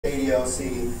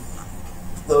ADOC.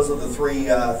 Those are the three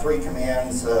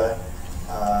commands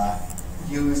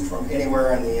used from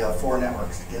anywhere in the 4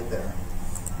 networks to get there.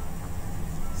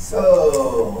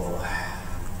 So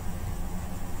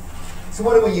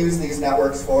what do we use these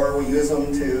networks for? We use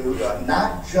them to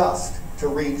not just to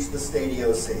reach the state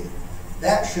EOC.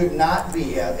 That should not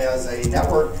be, as a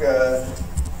network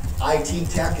IT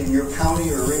tech in your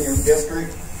county or in your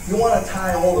district, you want to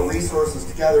tie all the resources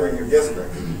together in your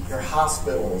district. Your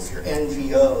hospitals, your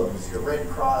NGOs, your Red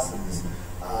Crosses,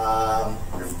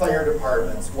 your fire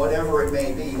departments, whatever it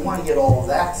may be. You want to get all of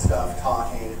that stuff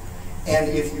talking. And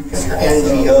if you can, your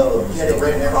NGOs, your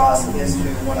Red Crosses, into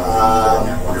one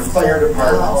of your fire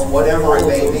departments, whatever it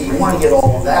may be. You want to get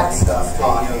all of that stuff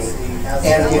talking.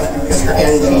 And if you can, your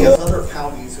NGOs, other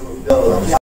counties who have built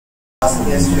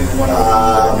into one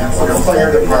of your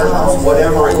fire departments,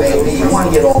 whatever it may be. You want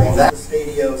to get all of that state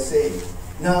EOC.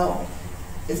 No.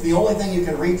 If the only thing you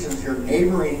can reach is your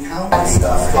neighboring county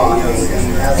stuff talking,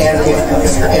 and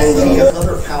if your NGOs,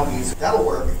 other counties, that'll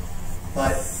work.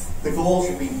 But the goal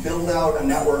should be build out a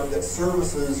network that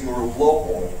services your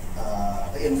local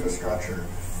infrastructure.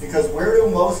 Because where do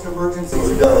most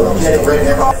emergencies go?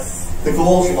 The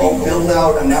goal should be build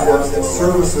out a network that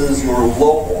services your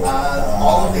local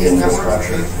all of the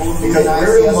infrastructure. Because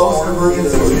where do most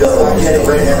emergencies go?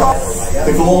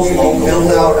 The goal should be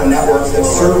build out a network that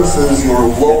services your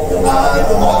local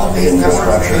all of the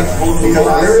infrastructure. Because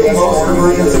where do most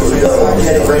emergencies go?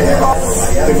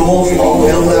 The goal should be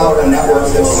build out a network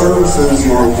that services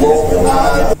your local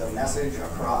the message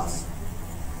across.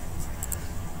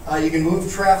 You can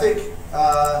move traffic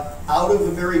out of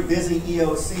a very busy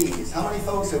EOCs. How many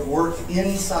folks have worked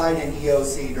inside an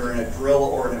EOC during a drill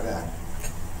or an event?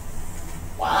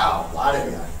 Wow, a lot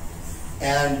of you.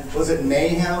 And was it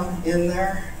mayhem in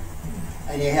there?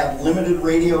 And you had limited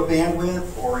radio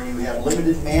bandwidth, or you had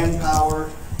limited manpower,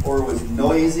 or it was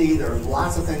noisy. There were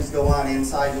lots of things go on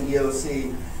inside an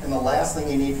EOC, and the last thing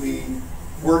you need to be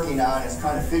working on is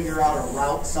trying to figure out a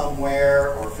route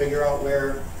somewhere, or figure out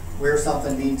where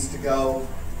something needs to go.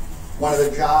 One of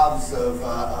the jobs of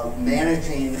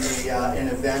managing an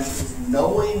event is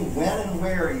knowing when and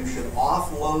where you should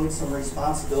offload some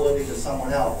responsibility to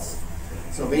someone else.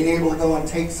 So being able to go and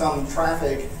take some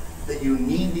traffic that you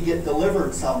need to get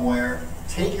delivered somewhere,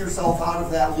 take yourself out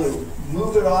of that loop,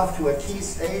 move it off to a key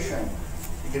station.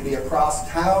 It could be across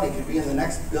town, it could be in the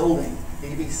next building, it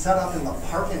could be set up in the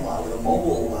parking lot with a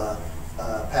mobile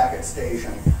packet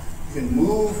station. You can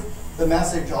move the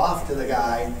message off to the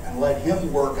guy and let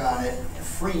him work on it to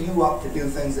free you up to do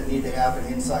things that need to happen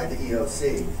inside the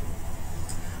EOC.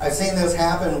 I've seen this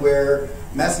happen where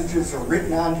messages are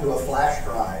written onto a flash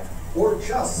drive or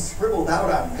just scribbled out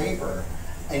on paper,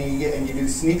 and you do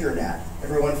sneaker net.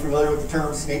 Everyone familiar with the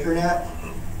term sneaker net?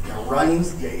 You run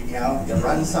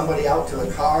somebody out to the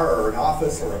car or an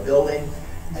office or a building,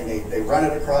 and they run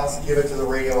it across, give it to the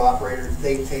radio operator.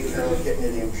 They take care of getting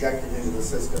it injected into the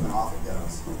system, and off it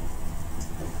goes.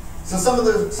 So some of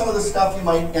the stuff you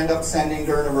might end up sending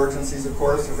during emergencies, of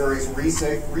course, are various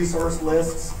resource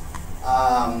lists,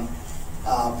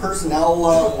 personnel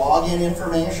login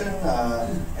information,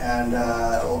 and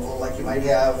like you might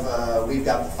have, we've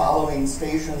got the following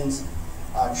stations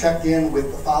checked in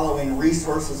with the following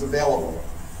resources available.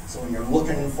 So when you're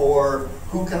looking for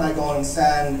who can I go and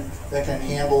send that can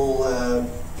handle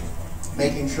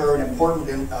making sure an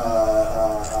important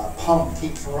pump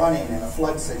keeps running in a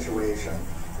flood situation,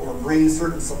 or bring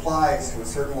certain supplies to a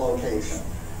certain location.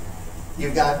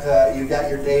 You've got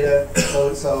your data,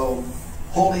 so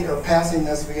holding or passing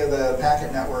this via the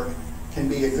packet network can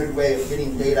be a good way of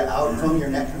getting data out from your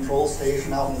net control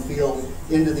station out in the field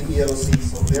into the EOC,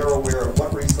 so they're aware of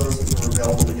what resources are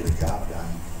available to get a job done.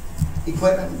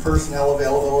 Equipment and personnel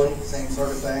availability, same sort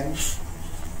of thing.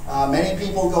 Many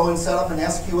people go and set up an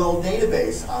SQL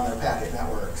database on their packet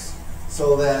networks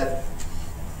so that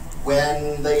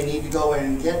when they need to go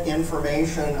and get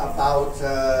information about,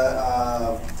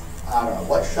 I don't know,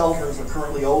 what shelters are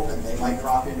currently open, they might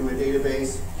drop into a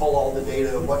database, pull all the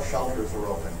data of what shelters are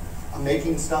open. I'm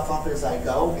making stuff up as I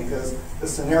go because the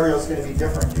scenario is going to be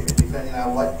different depending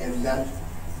on what event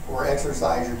or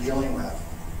exercise you're dealing with.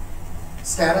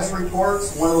 Status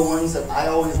reports, one of the ones that I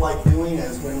always like doing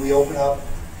is when we open up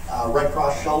Red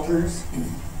Cross shelters,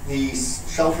 the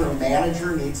shelter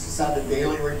manager needs to send a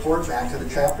daily report back to the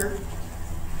chapter.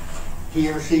 He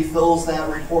or she fills that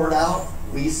report out.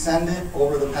 We send it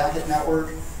over the packet network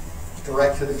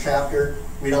direct to the chapter.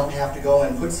 We don't have to go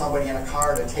and put somebody in a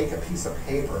car to take a piece of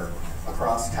paper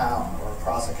across town or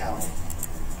across a county.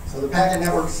 So the packet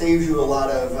network saves you a lot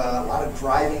of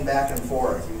driving back and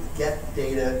forth. You get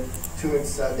data to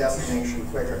its destination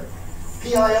quicker.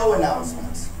 PIO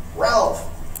announcements. Ralph,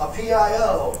 a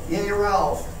PIO. Yay,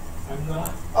 Ralph. I'm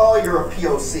not. Oh, you're a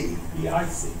POC.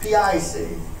 PIC.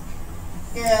 PIC.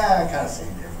 Yeah, kind of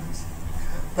same difference.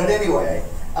 But anyway,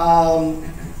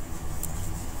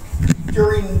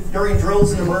 during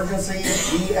drills and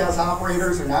emergencies, we as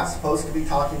operators are not supposed to be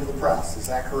talking to the press. Is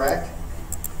that correct?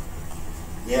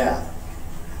 Yeah.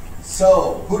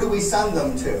 So, who do we send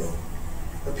them to?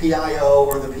 The PIO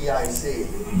or the PIC?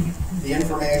 The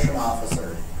information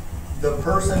officer. The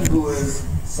person who is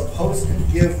supposed to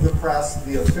give the press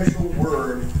the official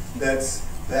word that's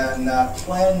been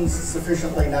cleansed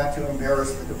sufficiently not to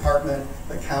embarrass the department,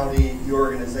 the county, the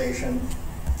organization.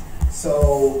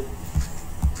 So,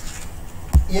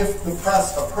 if the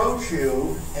press approach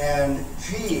you and,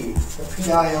 gee, the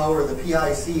PIO or the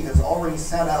PIC has already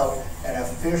sent out an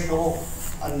official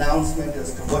announcement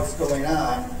as to what's going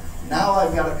on, now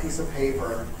I've got a piece of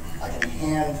paper I can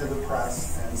hand to the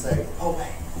press and say, oh,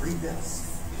 hey, read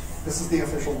this. This is the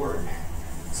official word.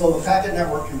 So the packet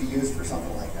network can be used for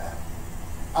something like that.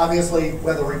 Obviously,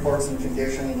 weather reports and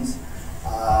conditions,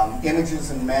 images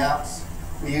and maps.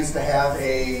 We used to have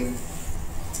a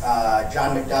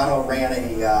John McDonough ran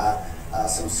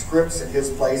some scripts at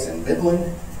his place in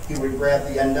Midland. He would grab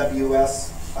the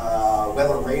NWS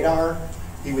weather radar.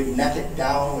 He would neck it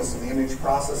down with some image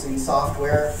processing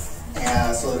software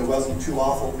so that it wasn't too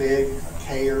awful big, a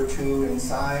K or two in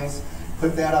size.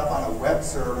 Put that up on a web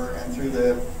server, and through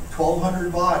the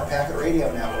 1200 baud packet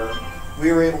radio network,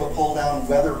 we were able to pull down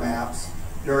weather maps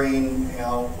during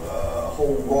a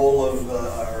whole roll of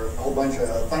or a whole bunch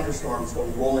of thunderstorms go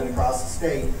rolling across the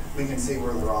state. We can see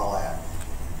where they're all at.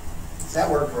 That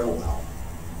worked real well.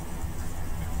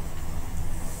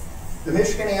 The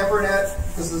Michigan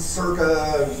AmberNet, this is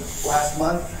circa last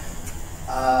month.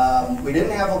 We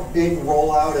didn't have a big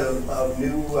rollout of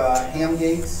new ham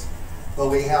gates, but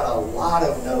we had a lot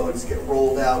of nodes get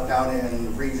rolled out down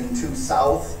in Region 2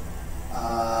 South,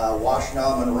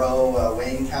 Washtenaw, Monroe,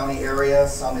 Wayne County area,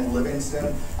 some in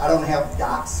Livingston. I don't have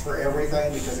dots for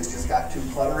everything because it just got too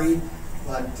cluttery,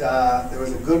 but there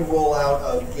was a good rollout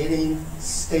of getting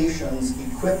stations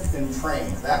equipped and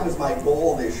trained. That was my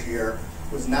goal this year,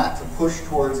 was not to push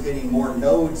towards getting more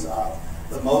nodes up,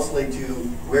 but mostly to,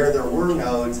 where there were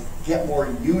nodes, get more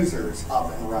users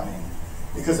up and running.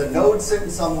 Because a node sitting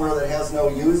somewhere that has no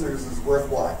users is worth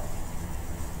what?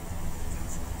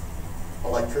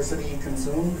 Electricity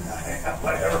consumed?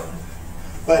 Whatever.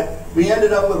 But we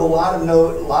ended up with a lot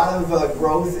of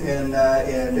growth in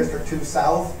District 2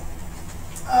 South.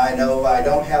 I know I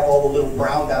don't have all the little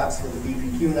brown dots for the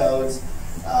BPQ nodes,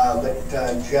 but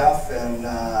Jeff and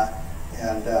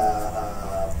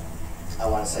I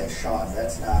want to say Sean,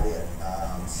 that's not it.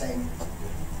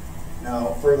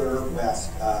 Further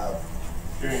west.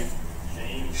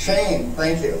 Shane,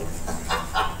 thank you.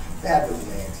 Bad with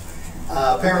names.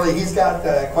 Apparently he's got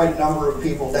quite a number of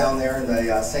people down there in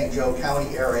the St. Joe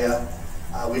County area.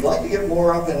 We'd like to get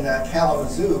more up in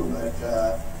Kalamazoo,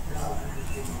 but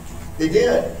they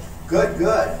did. Good,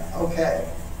 good. Okay.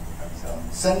 So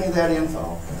send me that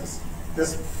info.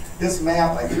 This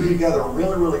map I threw together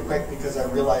really, really quick because I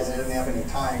realized I didn't have any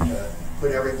time to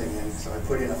put everything in, so I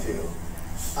put in a few.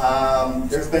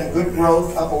 There's been good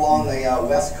growth up along the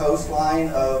west coastline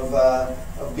of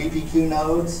BPQ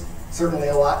nodes. Certainly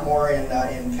a lot more in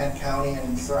Kent County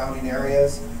and surrounding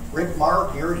areas. Rick,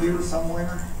 Mark, you're here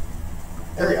somewhere?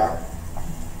 There you are.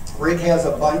 Rick has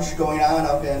a bunch going on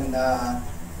up in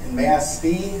Mass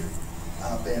C,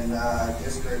 up in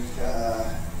District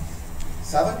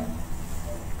 7.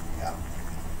 Yeah.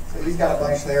 So he's got a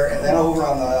bunch there. And then over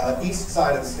on the east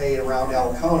side of the state around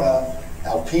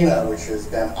Alpena, which has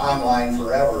been online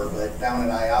forever, but down in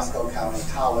Iosco County,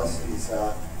 Tawas, he's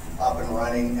up and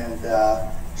running. And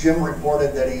Jim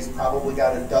reported that he's probably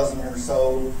got a dozen or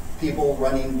so people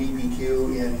running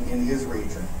BPQ in his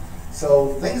region.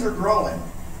 So things are growing.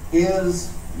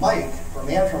 Is Mike from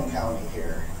Antrim County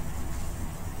here?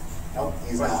 Nope,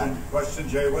 he's not. Question,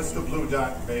 Jay, what's the blue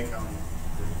dot in Bay County?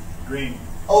 Green.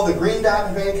 Oh, the green dot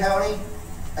in Bay County?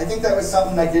 I think that was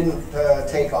something I didn't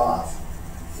take off.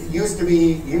 It used to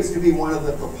be one of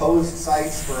the proposed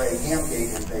sites for a ham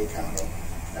gate in Bay County.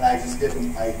 And I just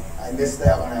didn't, I missed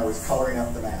that when I was coloring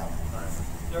up the map.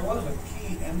 There was a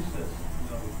key emphasis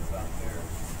node out there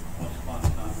once upon a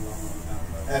time, a long time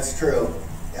ago. That's true,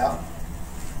 yeah.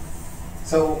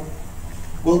 So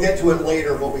we'll get to it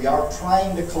later, but we are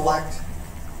trying to collect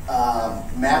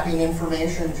mapping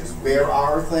information, just where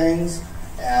are things.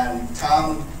 And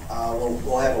Tom,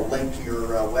 we'll have a link to your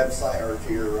website or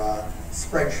to your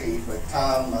spreadsheet, but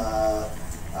Tom,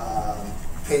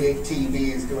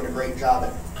 K8TV is doing a great job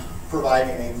at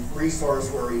providing a resource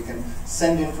where you can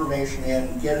send information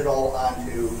in, get it all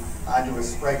onto a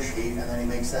spreadsheet, and then he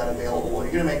makes that available.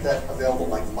 You're going to make that available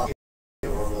like monthly,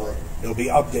 or will it? It'll be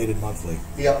updated monthly.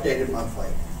 Be updated monthly.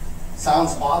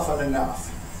 Sounds often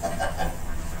enough.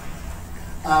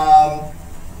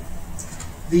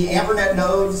 The AmberNet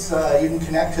nodes, you can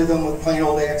connect to them with plain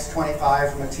old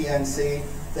AX25 from a TNC.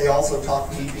 They also talk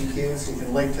BPQ, so you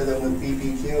can link to them with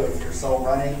BPQ if you're so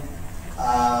running.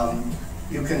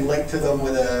 You can link to them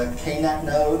with a KNet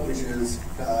node, which is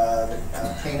the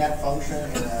KNet function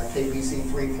in a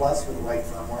KBC3 Plus with the right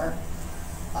firmware.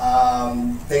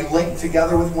 They link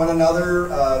together with one another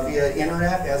via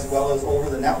internet as well as over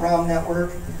the NetROM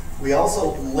network. We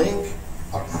also link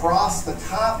across the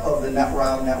top of the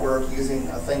NetROM network using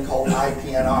a thing called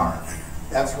IPNR.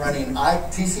 That's running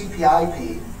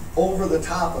TCP/IP over the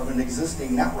top of an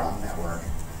existing NetROM network.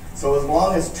 So as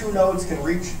long as two nodes can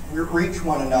reach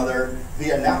one another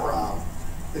via NetROM,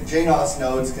 the JNOS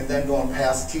nodes can then go and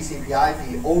pass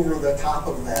TCP/IP over the top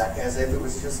of that as if it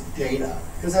was just data,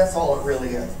 because that's all it really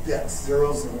is, bits,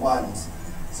 zeros and ones.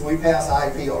 So we pass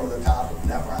IP over the top of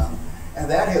NetROM, and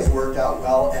that has worked out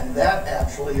well, and that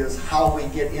actually is how we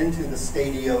get into the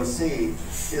StateEOC,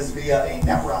 is via a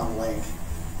NetROM link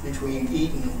between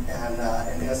Eaton and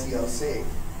SEOC.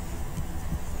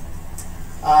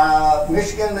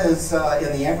 Michigan is,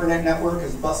 in the AmberNet network,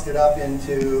 is busted up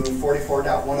into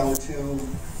 44.102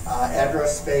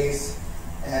 address space,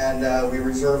 and we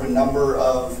reserve a number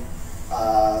of,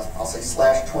 I'll say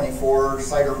 /24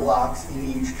 CIDR blocks in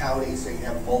each county, so you can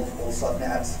have multiple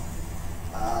subnets.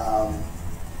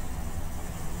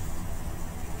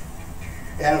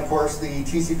 And of course, the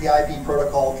TCP/IP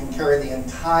protocol can carry the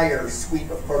entire suite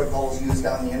of protocols used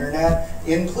on the internet,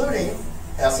 including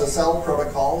SSL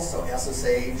protocols, so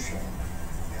SSH,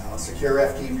 and secure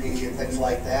FTP, and things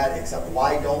like that. Except,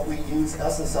 why don't we use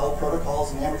SSL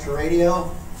protocols in amateur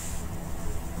radio?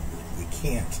 We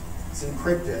can't. It's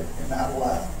encrypted and not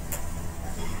allowed.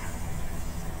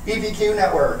 BPQ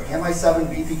network, MI7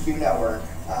 BPQ network.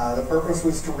 The purpose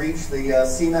was to reach the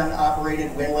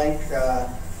Siemens-operated WinLink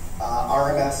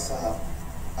RMS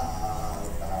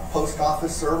post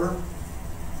office server.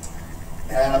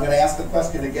 And I'm going to ask the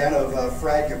question again of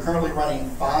Fred. You're currently running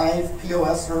 5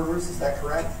 POS servers, is that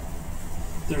correct?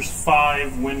 There's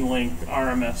 5 WinLink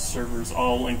RMS servers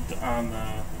all linked on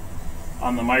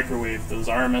the microwave. Those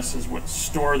RMS is what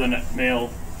store the mail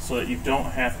so that you don't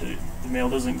have to, the mail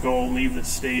doesn't go leave the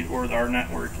state or our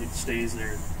network, it stays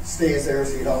there. Stays there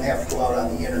so you don't have to go out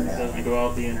on the internet. It doesn't go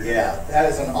out the internet. Yeah, that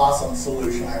is an awesome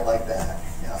solution. I like that.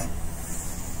 Yeah.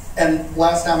 And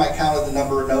last time I counted the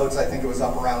number of nodes, I think it was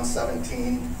up around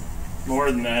 17. More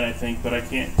than that, I think, but I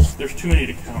can't, there's too many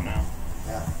to count now.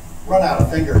 Yeah. Run out of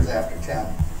fingers after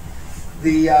 10.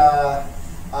 The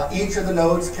each of the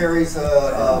nodes carries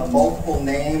multiple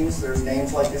names. There's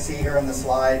names like you see here on the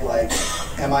slide, like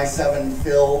MI7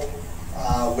 Phil.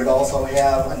 Would also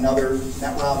have another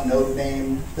NetROM node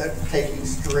name that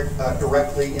takes you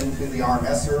directly into the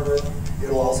RMS server.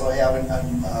 It'll also have a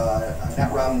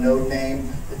NetROM node name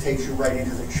that takes you right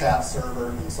into the chat server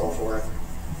and so forth.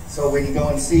 So when you go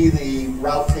and see the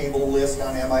route table list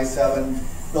on MI7,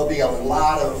 there'll be a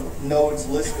lot of nodes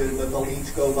listed, but they'll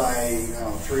each go by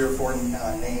 3 or 4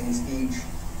 names each.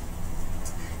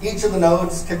 Each of the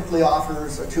nodes typically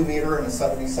offers a 2-meter and a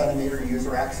 70-centimeter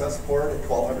user access port at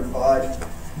 1200 baud.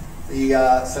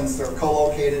 Since they're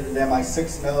co-located at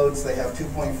MI6 nodes, they have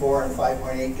 2.4 and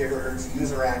 5.8 gigahertz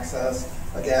user access.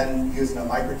 Again, using a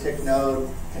MikroTik node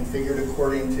configured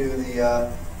according to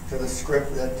the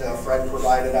script that Fred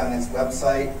provided on his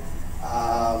website.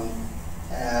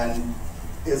 And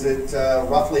is it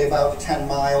roughly about 10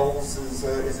 miles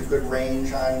is a good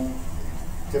range on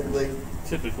typically?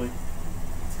 Typically.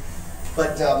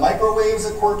 But microwave's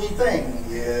a quirky thing.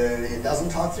 It doesn't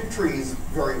talk through trees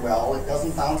very well. It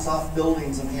doesn't bounce off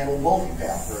buildings and handle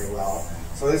multipath very well.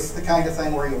 So this is the kind of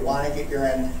thing where you want to get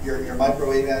your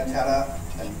microwave antenna,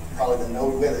 and probably the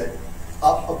node with it,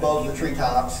 up above the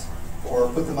treetops, or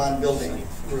put them on building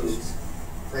roofs.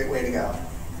 Great way to go.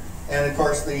 And of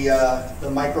course, the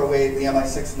microwave, the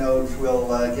MI6 nodes will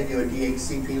give you a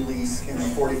DHCP lease in the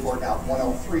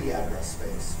 44.103 address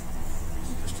space.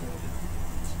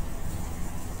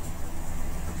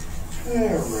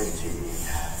 Alrighty.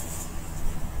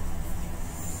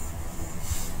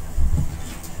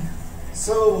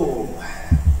 So,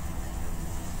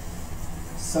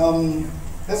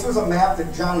 this was a map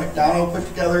that John McDonough put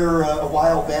together a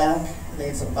while back. I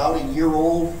think it's about a year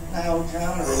old now,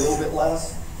 John, or a little bit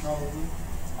less.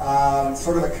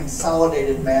 Sort of a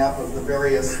consolidated map of the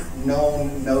various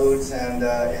known nodes and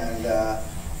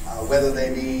whether they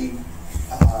be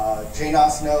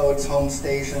JNOS nodes, home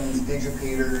stations,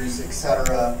 digipeaters,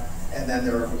 etc. And then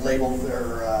they're labeled,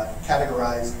 they're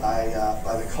categorized by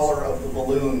the color of the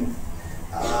balloon.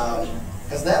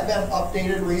 Has that been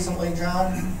updated recently,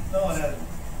 John? No, it hasn't.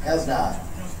 Has not.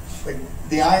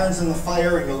 The iron's in the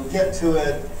fire, and you'll get to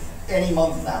it any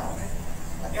month now.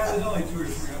 Yeah, there's only 200 or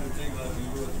 300 things that we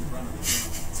do in front of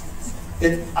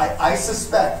it. I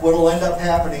suspect what will end up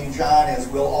happening, John, is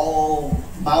we'll all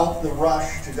mount the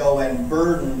rush to go and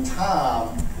burden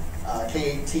Tom,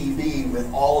 KTB,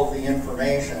 with all of the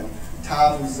information.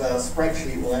 Tom's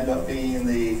spreadsheet will end up being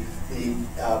the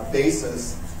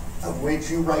basis of which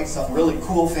you write some really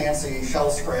cool, fancy shell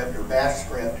script or bash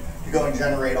script to go and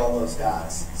generate all those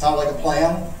dots. Sound like a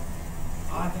plan?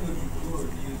 I think it would be cooler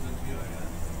to use the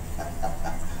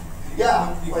GIS.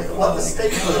 Yeah, let the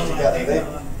state put it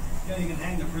together. You can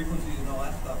hang the frequencies and all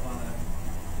that stuff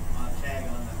on a tag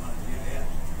on the GIS.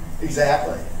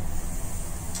 Exactly.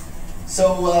 So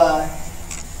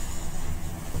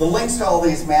the links to all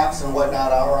these maps and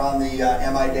whatnot are on the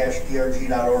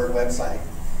mi-drg.org website.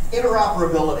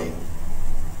 Interoperability.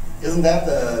 Isn't that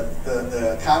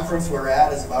the conference we're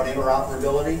at, is about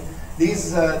interoperability?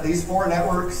 These four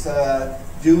networks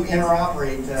do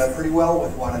interoperate pretty well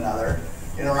with one another.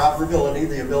 Interoperability,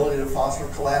 the ability to foster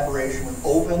collaboration with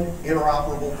open,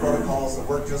 interoperable protocols that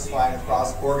work just fine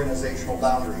across organizational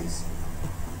boundaries.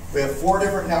 We have 4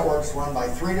 different networks run by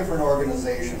 3 different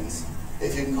organizations.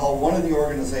 If you can call one of the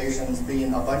organizations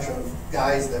being a bunch of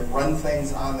guys that run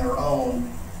things on their own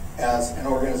as an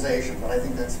organization, but I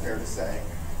think that's fair to say,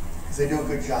 because they do a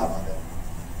good job of it.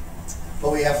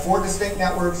 But we have 4 distinct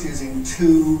networks using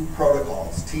 2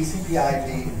 protocols,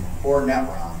 TCP/IP or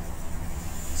NetROM.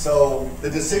 So the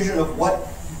decision of what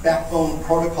backbone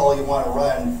protocol you want to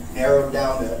run narrowed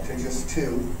down to just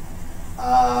 2.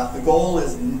 The goal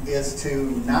is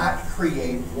to not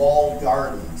create walled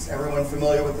gardens. Everyone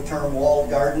familiar with the term walled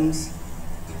gardens?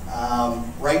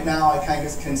 Right now, I kind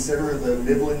of consider the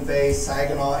Midland Bay,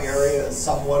 Saginaw area as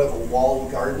somewhat of a walled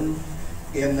garden,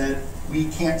 in that we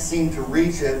can't seem to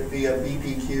reach it via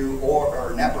BPQ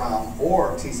or NetROM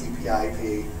or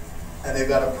TCP/IP. And they've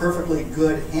got a perfectly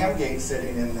good ham gate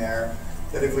sitting in there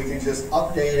that if we can just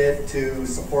update it to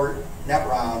support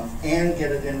NetROM and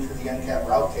get it into the NCAP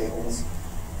route tables,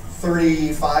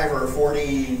 35 or 40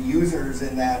 users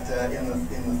in that in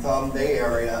the Thumb Bay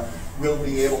area will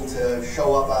be able to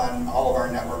show up on all of our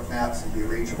network maps and be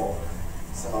reachable.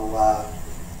 So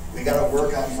we got to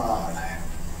work on fog.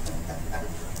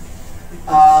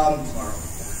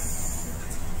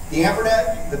 The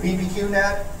AmberNet, the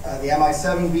BPQ-net, the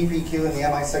MI7 BPQ, and the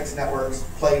MI6 networks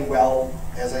play well,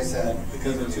 as I said,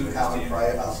 because of 2 common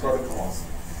protocols.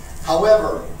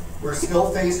 However, we're still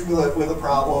faced with a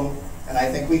problem, and I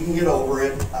think we can get over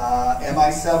it.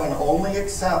 MI7 only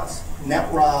accepts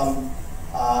NetROM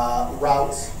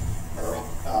routes or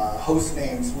host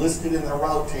names listed in the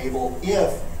route table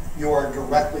if you are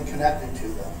directly connected to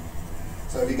them.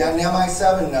 So if you've got an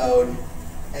MI7 node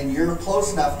and you're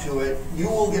close enough to it, you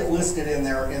will get listed in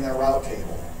their route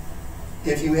table.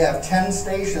 If you have 10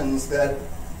 stations that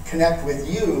connect with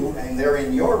you and they're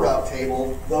in your route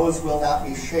table, those will not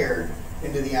be shared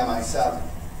into the MI7.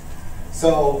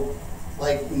 So,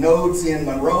 like, nodes in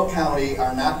Monroe County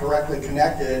are not directly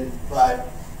connected, but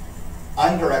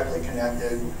I'm directly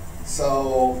connected,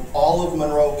 so all of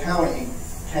Monroe County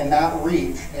cannot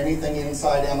reach anything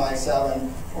inside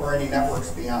MI7 or any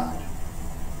networks beyond.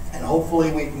 And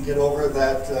hopefully we can get over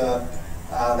that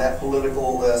that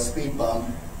political speed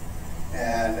bump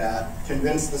and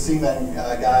convince the CMEN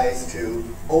guys to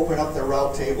open up their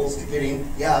route tables to getting,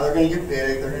 yeah, they're going to get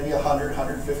big, they're going to be 100,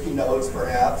 150 nodes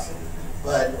perhaps,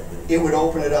 but it would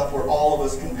open it up where all of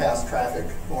us can pass traffic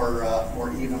more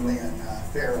evenly and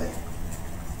fairly.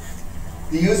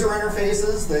 The user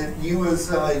interfaces that you as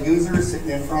users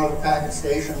sitting in front of a packet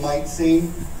station might see,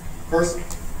 of course,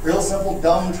 real simple,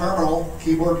 dumb terminal,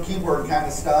 keyboard kind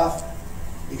of stuff.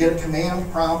 You get a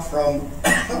command prompt from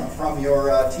from your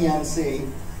TNC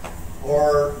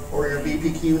or your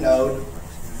BPQ node.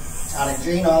 On a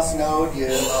JNOS node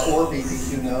or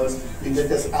BPQ nodes, you can get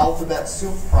this alphabet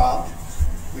soup prompt.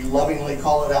 We lovingly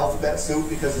call it alphabet soup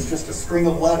because it's just a string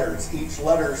of letters, each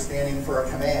letter standing for a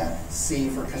command. C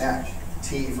for connect,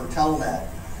 T for telnet,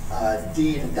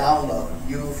 D to download,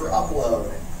 U for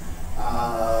upload,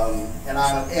 and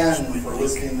on N for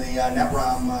listing the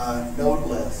NetROM node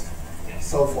list,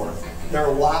 so forth. There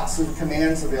are lots of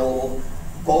commands available.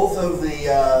 Both of the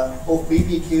both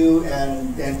BPQ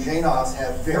and JNOS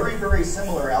have very, very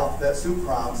similar alphabet soup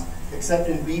prompts, except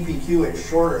in BPQ it's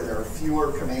shorter. There are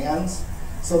fewer commands,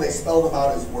 so they spell them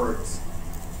out as words.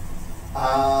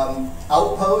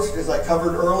 Outpost, as I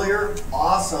covered earlier,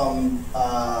 awesome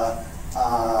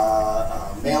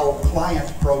mail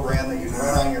client program that you can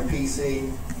run on your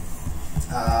PC,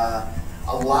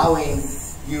 allowing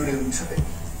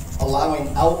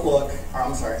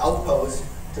Outpost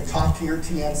to talk to your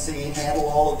TNC, handle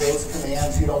all of those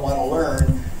commands you don't want to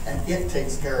learn, and it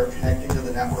takes care of connecting to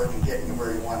the network and getting you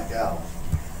where you want to go.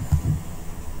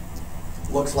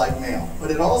 Looks like mail.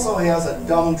 But it also has a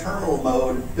dumb terminal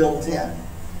mode built in.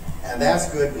 And that's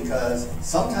good because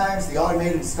sometimes the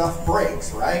automated stuff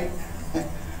breaks, right?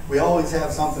 We always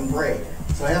have something break.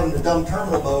 So having the dumb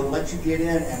terminal mode lets you get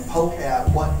in and poke at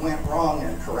what went wrong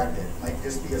and correct it. Might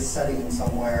just be a setting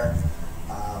somewhere.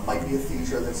 Might be a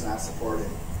feature that's not supported.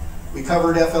 We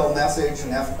covered FL Message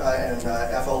and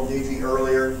FL Digi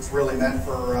earlier. It's really meant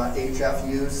for HF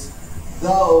use.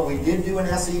 Though we did do an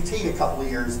SET a couple of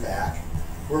years back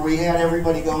where we had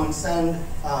everybody go and send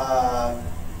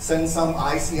some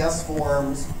ICS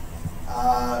forms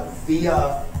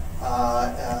via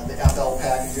the FL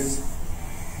packages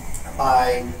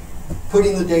by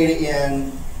putting the data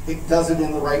in. It does it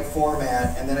in the right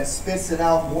format, and then it spits it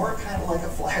out more kind of like a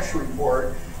flash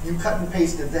report. You cut and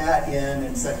pasted that in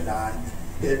and sent it on.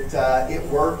 It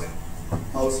worked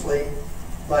mostly,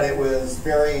 but it was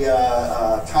very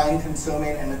time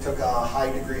consuming, and it took a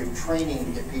high degree of training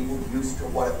to get people used to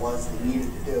what it was they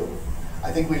needed to do.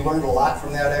 I think we learned a lot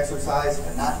from that exercise,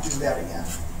 and not do that again.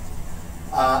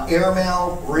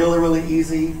 Airmail, really, really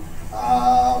easy.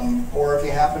 Or if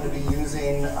you happen to be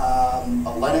using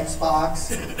a Linux box,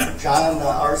 John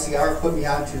RCR put me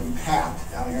onto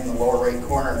PAT down here in the lower right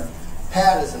corner.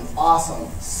 PAT is an awesome,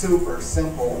 super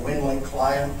simple WinLink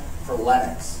client for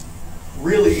Linux.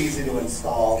 Really easy to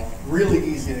install, really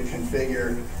easy to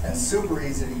configure, and super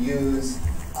easy to use.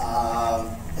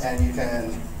 And you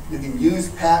can use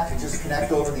PAT to just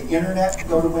connect over the internet to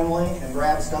go to WinLink and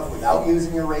grab stuff without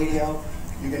using your radio.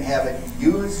 You can have it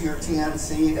use your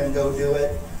TNC and go do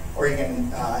it, or you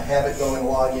can have it go and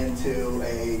log into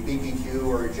a BPQ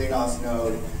or a JNOS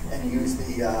node and use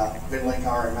the WinLink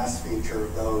RMS feature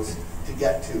of those to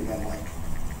get to WinLink.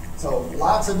 So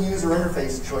lots of user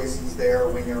interface choices there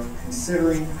when you're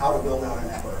considering how to build out a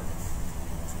network.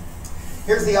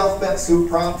 Here's the alphabet soup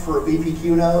prompt for a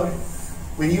BPQ node.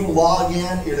 When you log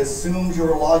in, it assumes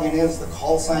your login is the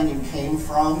call sign you came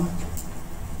from.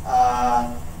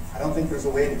 I don't think there's a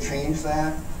way to change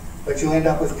that, but you end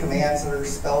up with commands that are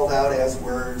spelled out as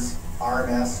words: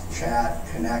 RMS, chat,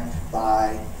 connect,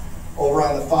 by. Over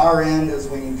on the far end is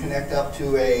when you connect up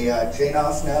to a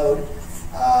JNOS node.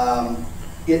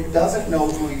 It doesn't know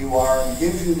who you are and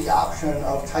gives you the option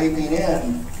of typing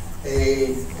in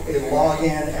a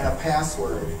login and a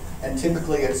password. And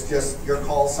typically it's just your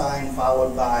call sign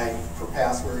followed by, for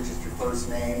password, just your first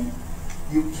name.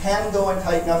 You can go and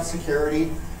tighten up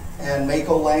security. And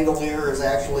Mako Langolier is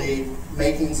actually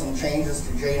making some changes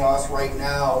to JNOS right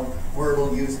now where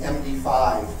it'll use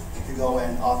MD5 to go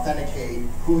and authenticate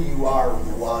who you are when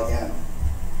you log in.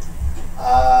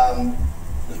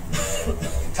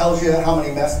 It tells you how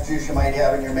many messages you might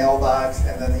have in your mailbox,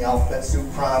 and then the alphabet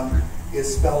soup prompt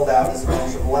is spelled out as a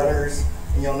bunch of letters.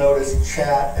 And you'll notice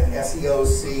chat and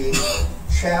SEOC.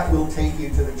 Chat will take you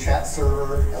to the chat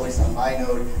server, at least on my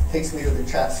node, takes me to the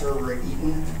chat server at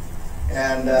Eaton.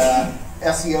 And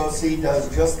SEOC does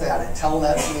just that. It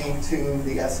telnets me to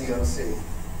the SEOC.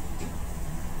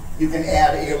 You can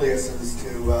add aliases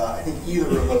to, I think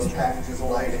either of those packages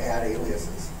allow you to add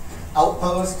aliases.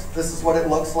 Outpost, this is what it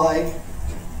looks like.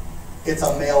 It's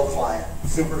a mail client,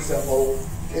 super simple.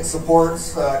 It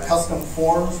supports custom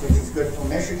forms, which is good for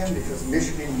Michigan because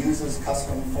Michigan uses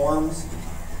custom forms.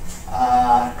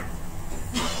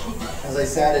 As I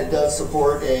said, it does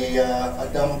support a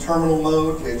dumb terminal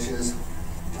mode, which is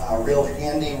real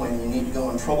handy when you need to go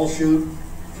and troubleshoot.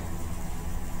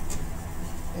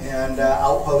 And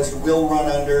Outpost will run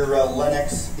under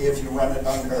Linux if you run it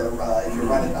under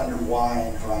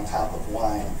Wine or on top of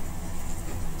Wine.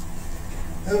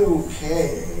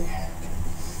 Okay,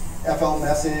 FL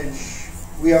Message.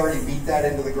 We already beat that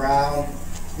into the ground.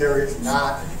 There is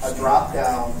not a drop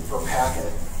down for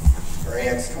packet or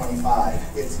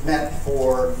AX25. It's meant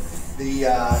for the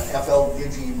FL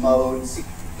Digi modes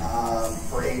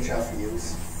for HF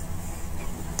use.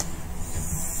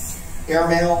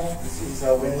 Airmail, this is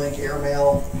WinLink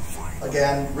Airmail.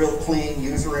 Again, real clean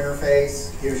user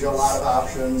interface, gives you a lot of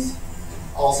options.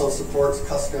 Also supports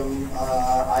custom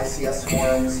ICS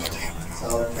forms,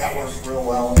 so that works real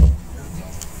well.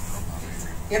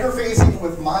 interfacing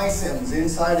with my SIMs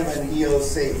inside of an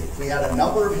EOC. We had a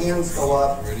number of hands go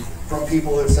up from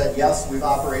people who said, yes, we've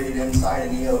operated inside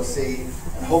an EOC,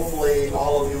 and hopefully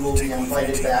all of you will be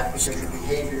invited back because you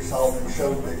behaved yourself and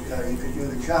showed that you could do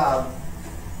the job.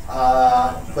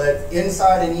 But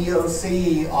inside an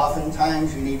EOC,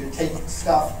 oftentimes you need to take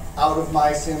stuff out of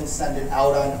my SIM, send it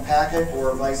out on a packet,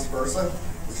 or vice versa,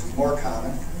 which is more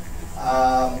common.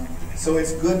 So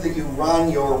it's good that you run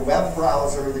your web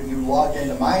browser that you log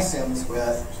into my SIMs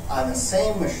with on the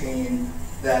same machine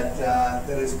that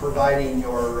that is providing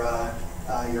your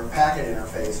packet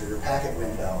interface or your packet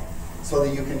window, so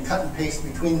that you can cut and paste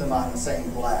between them on the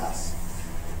same glass.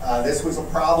 This was a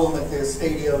problem at the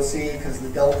State EOC because the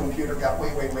Dell computer got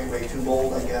way too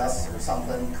old, I guess, or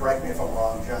something. Correct me if I'm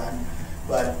wrong, John.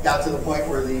 But got to the point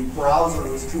where the browser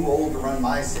was too old to run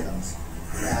my SIMs.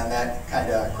 And that kind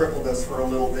of crippled us for a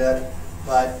little bit.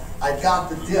 But I got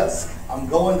the disk. I'm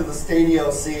going to the State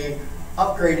EOC,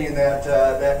 upgrading that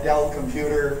Dell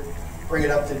computer, bring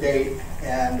it up to date,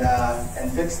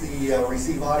 and fix the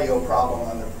receive audio problem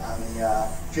on the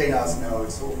JNOS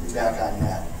node. So we'll be back on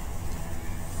that.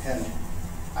 And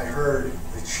I heard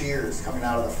the cheers coming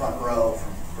out of the front row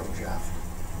from Jeff.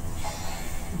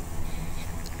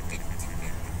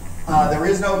 There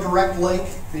is no direct link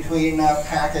between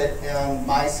Packet and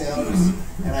my SIMs,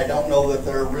 and I don't know that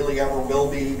there really ever will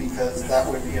be, because that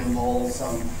would involve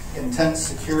some intense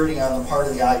security on the part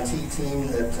of the IT team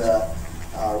that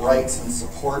writes and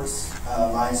supports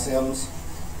my SIMs.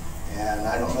 And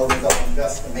I don't know that they'll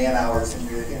invest the man hours in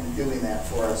doing that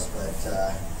for us, but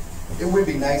it would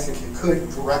be nice if you could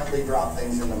directly drop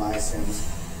things into my SIMs.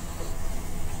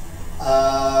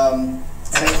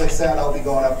 And as I said, I'll be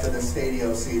going up to the State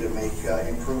EOC to make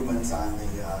improvements on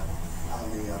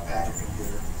the packet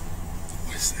computer.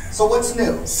 So what's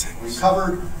new?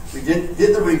 We did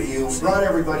the review, we brought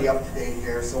everybody up to date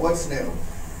here. So what's new?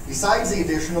 Besides the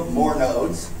addition of more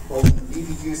nodes, both the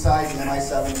BPQ side, the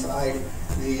MI7 side,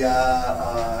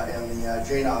 and the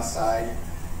JNOS side,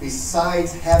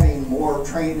 besides having more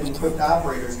trained and equipped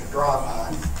operators to draw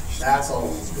upon, that's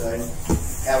always good.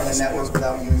 Having a network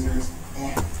without users,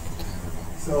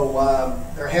 So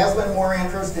there has been more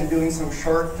interest in doing some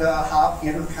short hop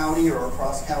inter-county or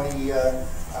cross-county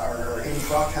or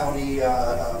intra-county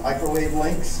microwave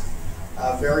links.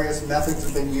 Various methods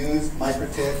have been used: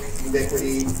 MikroTik,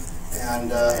 Ubiquity,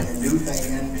 and a new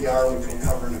thing, NPR, which we'll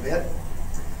cover in a bit.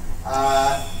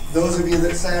 Those of you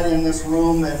that sat in this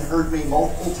room and heard me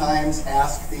multiple times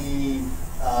ask the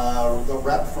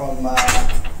rep from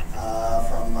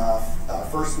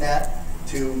FirstNet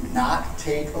to not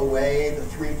take away the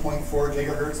 3.4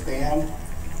 gigahertz band.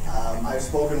 I've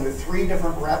spoken with 3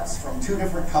 different reps from 2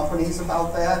 different companies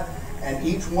about that, and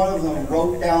each one of them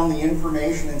wrote down the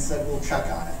information and said, we'll check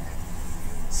on it.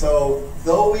 So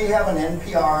though we have an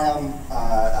NPRM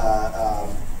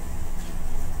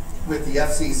with the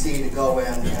FCC to go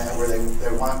in where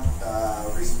they want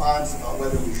a response about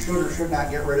whether we should or should not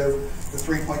get rid of the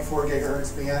 3.4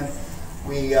 gigahertz band,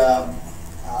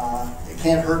 it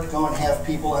can't hurt to go and have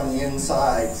people on the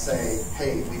inside say,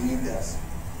 hey, we need this.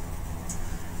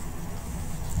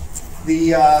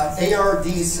 The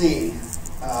ARDC,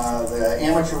 the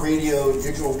Amateur Radio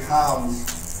Digital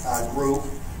Comms Group,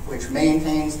 which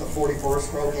maintains the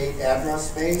 44/8 address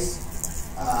space,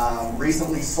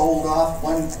 recently sold off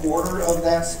 1/4 of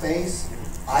that space.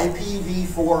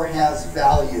 IPv4 has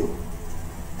value.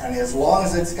 And as long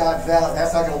as it's got value,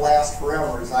 that's not going to last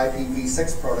forever as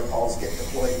IPv6 protocols get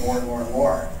deployed more and more and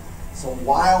more. So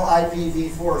while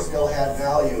IPv4 still had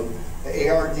value, the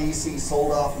ARDC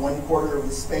sold off 1/4 of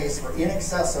the space for in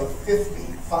excess of $50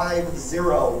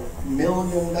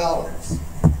 million.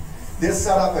 This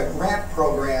set up a grant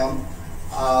program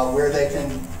where they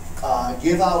can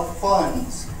give out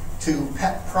funds to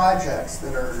pet projects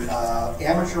that are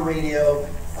amateur radio,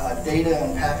 data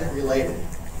and packet related.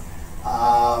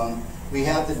 We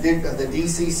had the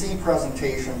DCC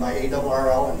presentation by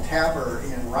ARRL and Tapper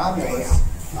in Romulus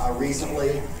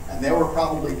recently, and there were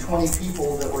probably 20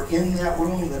 people that were in that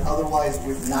room that otherwise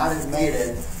would not have made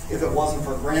it if it wasn't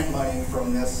for grant money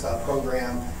from this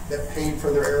program that paid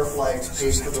for their air flights,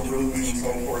 paid for the rooms and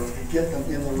so forth, to get them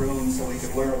in the room so we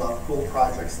could learn about cool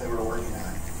projects they were working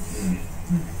on.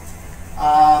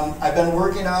 I've been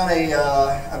working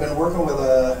with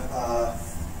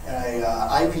an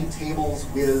IP tables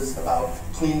whiz about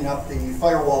cleaning up the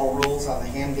firewall rules on the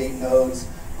handgate nodes.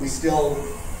 We still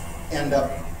end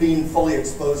up being fully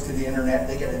exposed to the internet.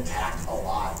 They get attacked a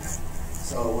lot.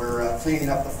 So we're cleaning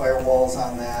up the firewalls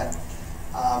on that.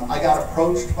 I got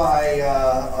approached by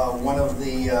one of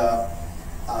the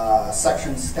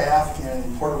section staff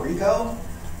in Puerto Rico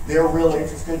They're really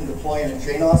interested in deploying a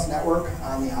JNOS network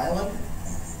on the island.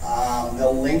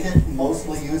 They'll link it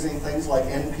mostly using things like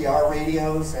NPR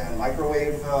radios and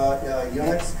microwave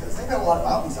units, because they've got a lot of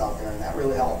mountains out there, and that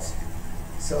really helps.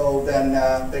 So then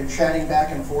been chatting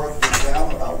back and forth with them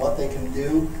about what they can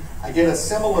do. I did a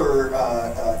similar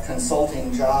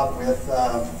consulting job with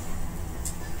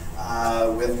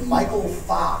Michael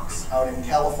Fox out in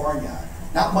California.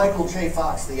 Not Michael J.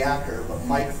 Fox, the actor, but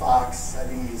Mike Fox. I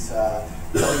think he's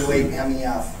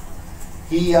W8MEF.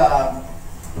 He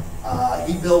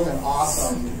built an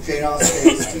awesome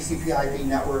JNOS-based TCP/IP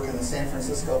network in the San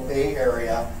Francisco Bay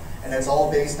Area, and it's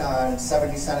all based on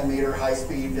 70-centimeter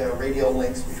high-speed radio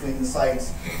links between the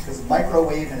sites, because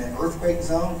microwave in an earthquake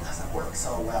zone doesn't work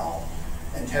so well.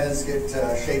 Antennas get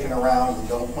shaken around and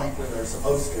don't point where they're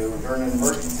supposed to, and during an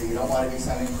emergency you don't want to be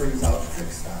sending crews out to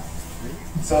fix stuff.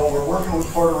 So we're working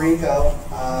with Puerto Rico,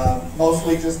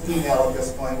 mostly just email at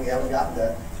this point. We haven't gotten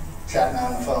to chatting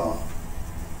on the phone.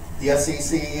 The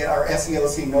SEC, our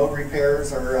SEOC node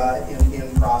repairs are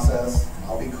in process.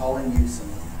 I'll be calling you soon.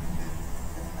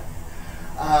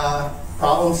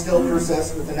 Problems still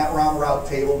persist with the NetROM route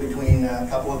table between a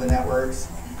couple of the networks.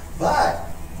 But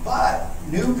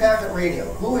new packet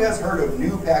radio. Who has heard of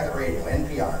new packet radio,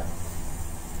 NPR?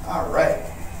 All right.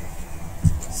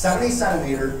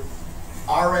 70-centimeter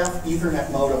RF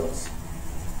Ethernet modems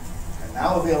are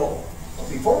now available. But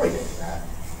before we get to that,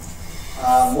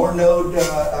 more node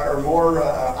or more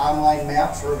online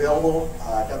maps are available.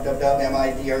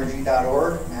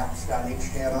 www.midrg.org,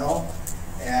 maps.html,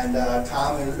 and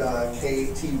Tom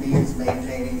KTB is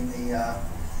maintaining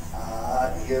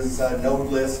his node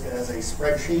list as a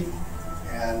spreadsheet,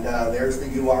 and there's the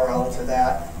URL to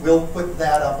that. We'll put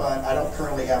that up on. I don't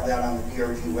currently have that on the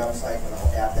DRG website, but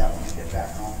I'll add that when I get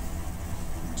back home.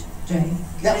 Jay?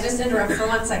 Yes. Can I just interrupt for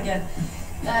 1 second?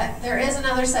 There is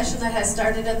another session that has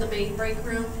started in the main break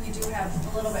room. You do have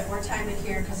a little bit more time in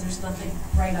here because there's nothing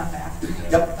right up after.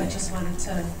 Yep. But just wanted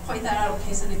to point that out in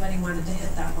case anybody wanted to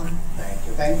hit that one. Thank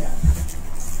you. Thank you.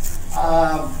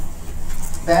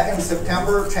 Back in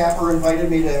September, Tapper invited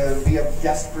me to be a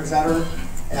guest presenter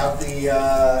at the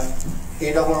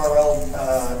ARRL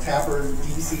Tapper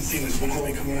DCC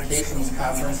Digital Communications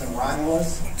Conference in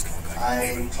Romulus.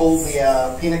 I told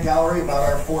the peanut gallery about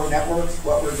our 4 networks,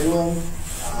 what we're doing.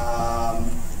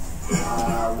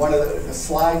 One of the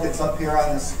slide that's up here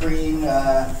on the screen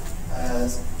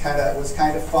was kind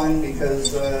of fun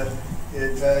because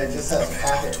it just says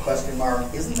packet ?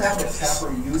 Isn't that what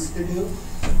Tapper used to do?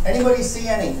 Anybody see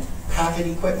any packet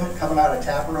equipment coming out of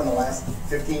Tapper in the last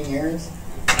 15 years?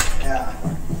 Yeah,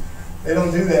 they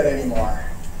don't do that anymore.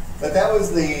 But that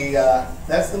was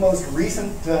that's the most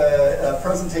recent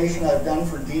presentation I've done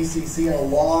for DCC in a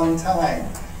long time.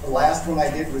 The last one I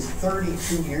did was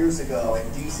 32 years ago at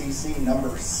DCC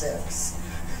number 6. It's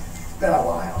been a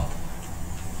while.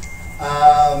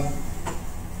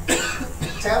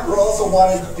 Tapper also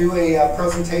wanted to do a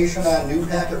presentation on new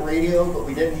packet radio, but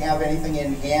we didn't have anything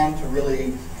in hand to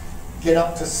really get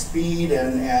up to speed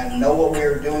and know what we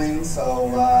were doing,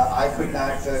 so I could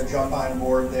not jump on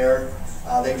board there.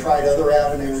 They tried other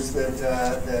avenues that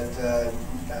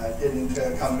didn't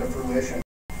come to fruition.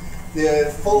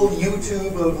 The full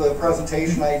YouTube of the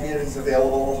presentation I did is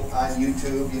available on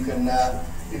YouTube. You can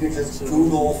just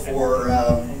Google for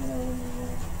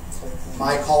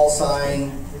my call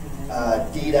sign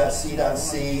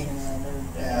D.C.C.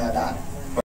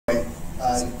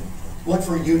 Look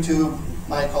for YouTube,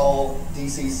 my call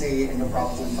DCC, and you'll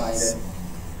probably find it.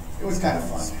 It was kind of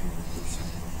fun.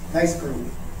 Nice group.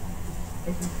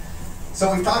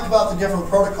 So we've talked about the different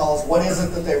protocols. What is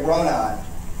it that they run on?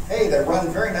 Hey, they run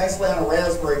very nicely on a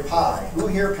Raspberry Pi. Who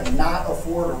here cannot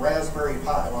afford a Raspberry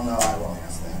Pi? Well, no, I won't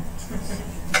ask that.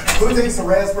 Who thinks a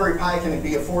Raspberry Pi can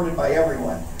be afforded by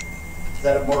everyone? Is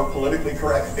that a more politically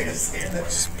correct way to say it?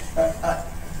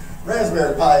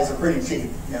 Raspberry Pis are pretty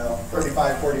cheap,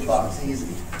 35, 40 bucks,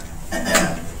 easy.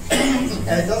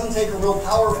 And it doesn't take a real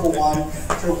powerful one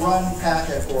to run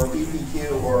packet or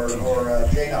BPQ or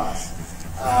JNOS.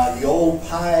 The old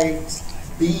Pi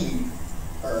B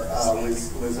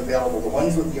was available. The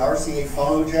ones with the RCA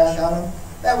phono jack on them,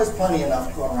 that was plenty enough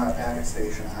to go and run a packet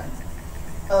station on.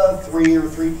 3 or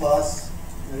 3 plus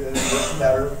works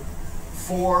better.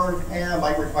 4,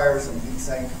 might require some heat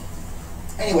sink.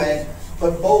 Anyway,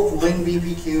 but both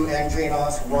LinBPQ and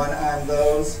JNOS run on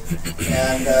those.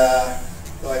 And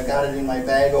so I've got it in my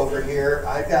bag over here.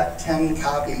 I've got 10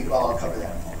 copies. Well, I'll cover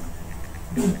that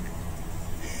in a moment.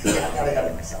 Yeah, I got ahead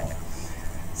of myself.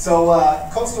 So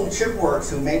Coastal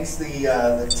Chipworks, who makes the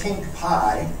Tink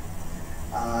Pi,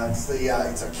 it's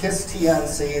a KISS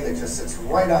TNC that just sits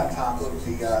right on top of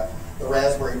the the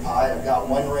Raspberry Pi. I've got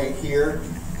one right here,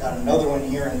 got another one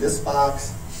here in this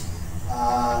box.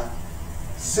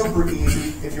 Super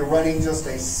easy. If you're running just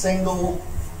a single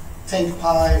Tink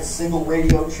Pi, single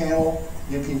radio channel,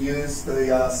 you can use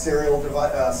the serial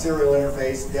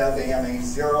interface dev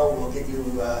AMA0 will get you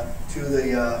to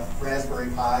the Raspberry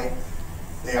Pi.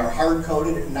 They are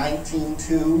hard-coded at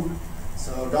 19.2,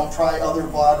 so don't try other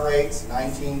baud rates.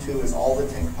 19.2 is all the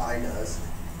Tink Pi does.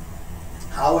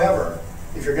 However,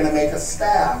 if you're going to make a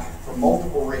stack for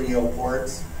multiple radio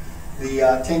ports, the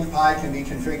Tink Pi can be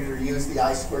configured to use the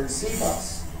I2C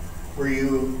bus, where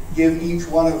you give each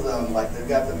one of them, like they've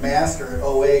got the master at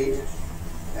 08,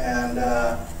 and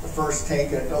the first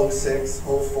Tink at 06,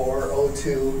 04,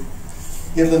 02.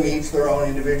 Give them each their own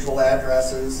individual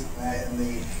addresses, and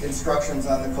the instructions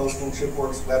on the Coastal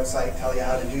Chipworks website tell you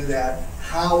how to do that.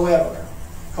 However,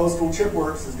 Coastal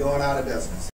Chipworks is going out of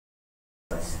business.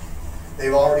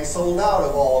 They've already sold out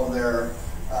of all of their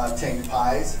Tink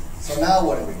Pis, so now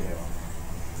what do we do?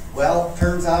 Well,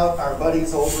 turns out our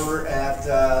buddies over at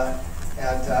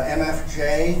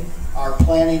MFJ are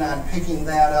planning on picking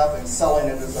that up and selling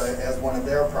it as one of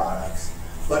their products.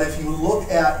 But if you look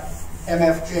at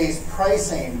MFJ's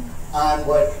pricing on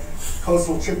what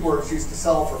Coastal Chipworks used to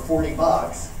sell for 40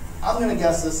 bucks, I'm going to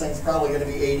guess this thing's probably going to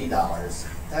be $80.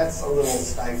 That's a little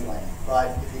stifling,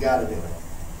 but you got to do it.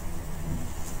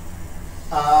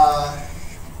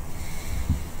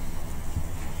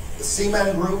 The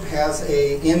Seaman Group has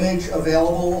an image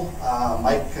available.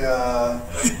 Mike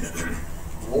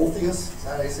Wolthius, is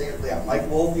that how you say it? Yeah, Mike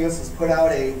Wolthius has put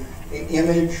out an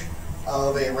image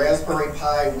of a Raspberry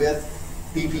Pi with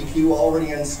BPQ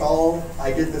already installed.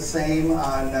 I did the same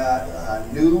on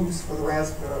Noobs for the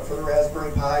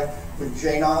Raspberry Pi with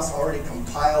JNOS already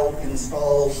compiled,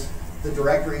 installed, the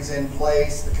directories in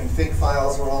place, the config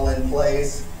files are all in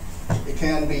place. It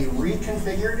can be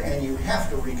reconfigured, and you have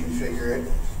to reconfigure it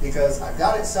because I've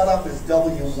got it set up as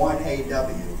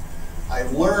W1AW.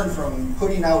 I've learned from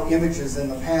putting out images in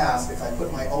the past, if I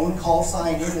put my own call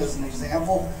sign in as an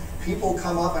example, people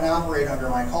come up and operate under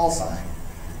my call sign.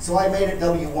 So I made it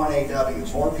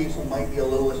W1AW. More people might be a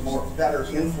little bit more better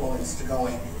influenced to go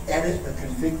and edit the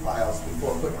config files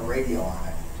before putting a radio on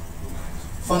it.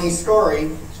 Funny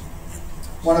story,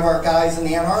 one of our guys in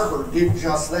Ann Arbor did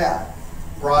just that.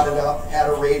 Brought it up, had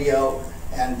a radio,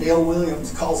 and Dale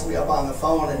Williams calls me up on the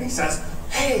phone and he says,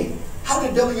 "Hey, how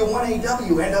did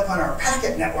W1AW end up on our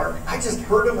packet network? I just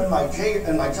heard them in my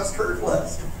just heard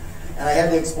list." And I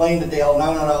had to explain to Dale,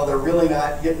 no, they're really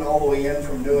not getting all the way in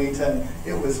from Newington.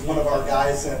 It was one of our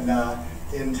guys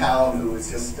in town who was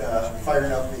just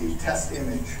firing up the test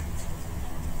image.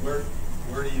 Where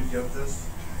do you get this?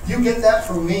 You get that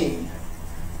from me.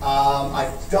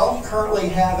 I don't currently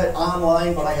have it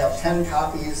online, but I have 10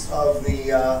 copies of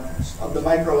the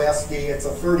micro SD. It's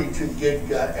a 32 gig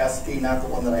SD, not the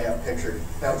one that I have pictured.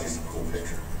 That was just a cool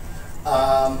picture.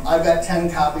 I've got 10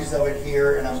 copies of it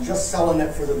here, and I'm just selling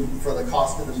it for the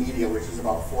cost of the media, which is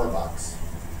about $4.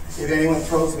 If anyone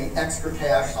throws me extra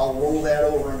cash, I'll roll that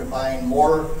over into buying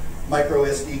more micro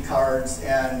SD cards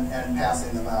and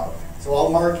passing them out. So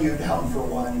I'll mark you down for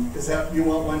one. Is that, you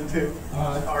want one too?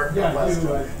 Yeah, I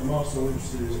do. I'm also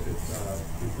interested if it's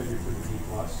configured for the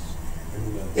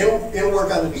D+. It'll work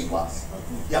on the D+. Okay.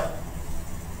 Yep.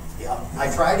 Yep.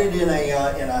 I tried it in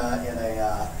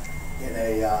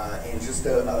just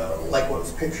like what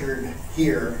was pictured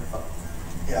here,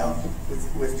 you know,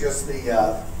 with just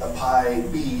the Pi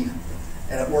B,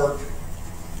 and it worked.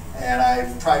 And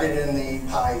I tried it in the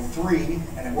Pi 3,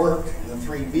 and it worked, in the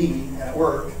 3B, and it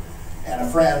worked. And a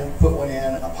friend put one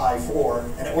in, a Pi 4,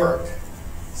 and it worked.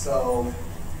 So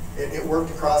it worked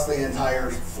across the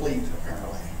entire fleet,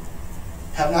 apparently.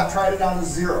 Have not tried it on a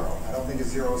Zero. I don't think a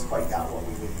Zero's quite got what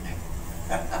we need.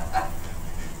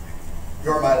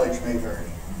 Your mileage may vary.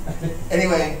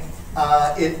 Anyway,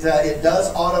 it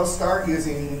does auto start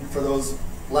using, for those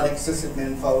Linux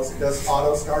sysadmin folks, it does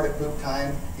auto start at boot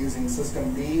time using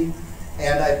System D.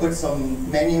 And I put some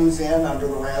menus in under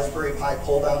the Raspberry Pi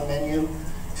pull-down menu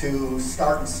to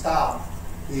start and stop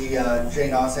the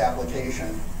JNOS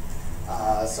application.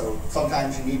 So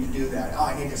sometimes you need to do that. Oh,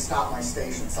 I need to stop my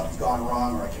station. Something's gone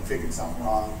wrong, or I configured something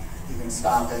wrong. You can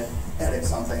stop it, edit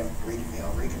something,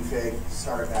 reconfig,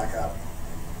 start it back up.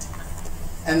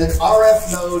 And the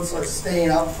RF nodes are staying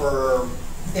up for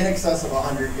in excess of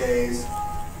 100 days.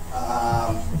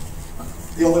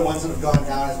 The only ones that have gone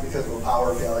down is because of a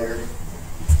power failure.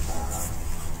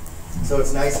 So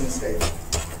it's nice and stable.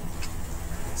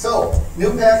 So,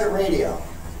 new packet radio.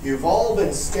 You've all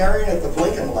been staring at the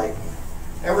blinking light.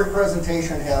 Every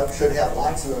presentation should have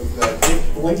lots of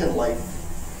blinking light.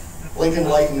 Blinking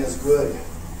lighting is good.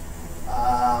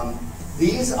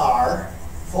 These are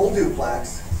full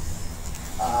duplex,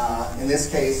 in this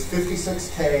case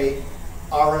 56K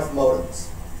RF modems.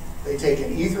 They take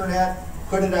an Ethernet,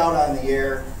 put it out on the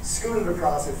air, scoot it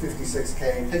across at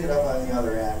 56K, pick it up on the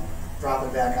other end, drop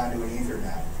it back onto an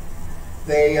Ethernet.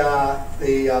 They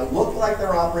look like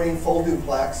they're operating full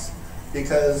duplex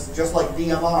because just like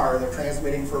DMR, they're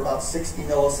transmitting for about 60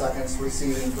 milliseconds,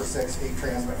 receiving for 60,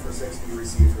 transmit for 60,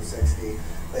 receive for 60.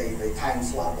 They time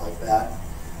slot like that.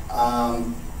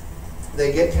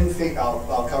 They get configured,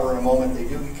 I'll cover in a moment, they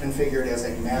do get configured as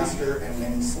a master and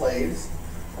many slaves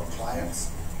or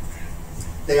clients.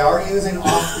 They are using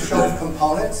off-the-shelf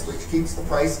components, which keeps the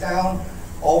price down.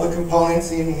 All the components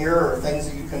in here are things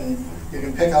that you can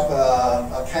pick up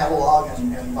a catalog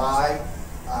and buy.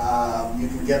 You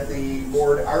can get the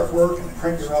board artwork and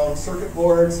print your own circuit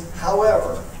boards.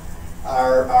 However,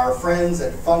 our friends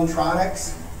at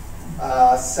Funtronics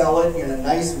sell it in a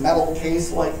nice metal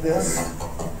case like this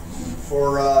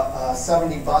for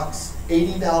 70 bucks,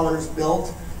 $80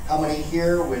 built. How many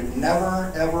here would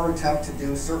never ever attempt to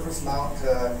do surface mount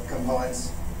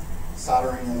components,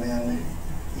 soldering them in?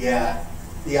 Yeah,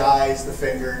 the eyes, the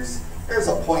fingers. There's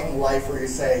a point in life where you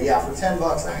say, yeah, for 10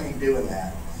 bucks I ain't doing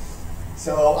that.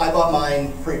 So I bought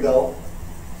mine pre-built.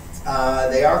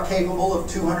 They are capable of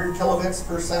 200 kilobits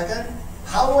per second.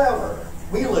 However,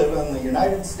 we live in the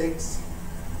United States,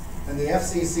 and the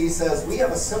FCC says we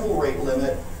have a symbol rate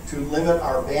limit to limit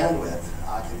our bandwidth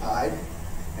occupied.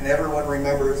 And everyone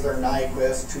remembers their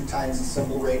Nyquist, 2 times the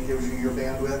symbol rate gives you your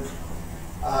bandwidth.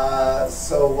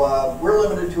 So we're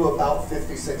limited to about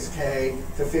 56K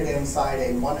to fit inside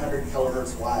a 100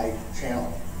 kilohertz wide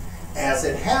channel. As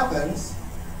it happens,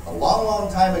 a long,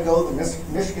 long time ago, the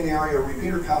Michigan Area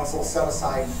Repeater Council set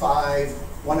aside 5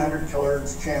 100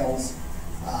 kilohertz channels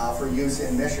for use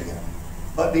in Michigan.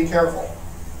 But be careful.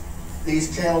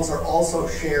 These channels are also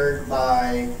shared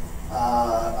by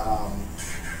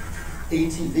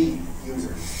ATV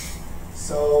users.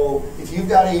 So if you've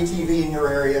got ATV in your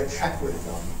area, check with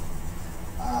them.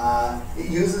 It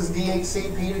uses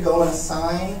DHCP to go and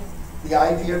assign the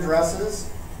IP addresses.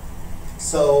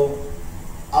 So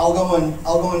I'll go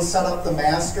and set up the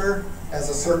master as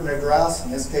a certain address,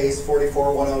 in this case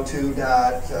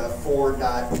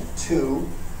 44102.4.2.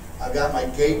 I've got my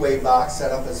gateway box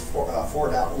set up as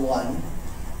 4.1.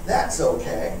 That's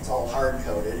okay, it's all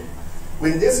hard-coded.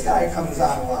 When this guy comes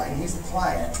online, he's the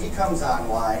client, he comes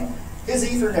online, his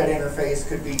Ethernet interface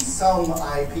could be some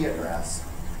IP address.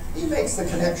 He makes the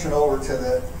connection over to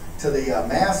the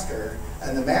master,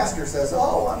 and the master says,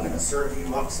 oh, I'm going to serve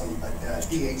you up some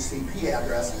DHCP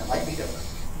address, and it might be different.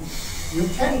 You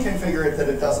can configure it that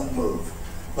it doesn't move,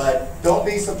 but don't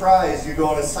be surprised you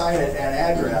go and assign it an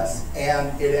address,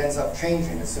 and it ends up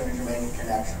changing as soon as you make a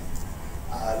connection.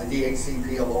 The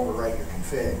DHCP will overwrite your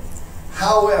config.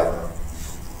 However,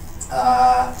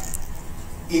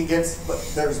 but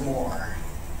there's more.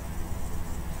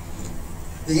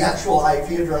 The actual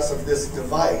IP address of this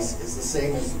device is the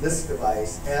same as this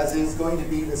device, as is going to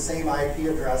be the same IP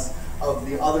address of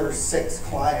the other 6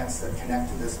 clients that connect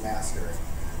to this master.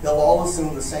 They'll all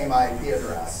assume the same IP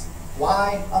address.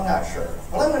 Why? I'm not sure.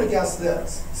 But I'm going to guess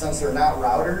this. Since they're not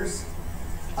routers,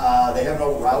 they have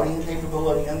no routing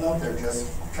capability in them. They're just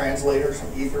translators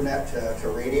from Ethernet to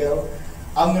radio.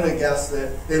 I'm going to guess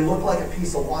that they look like a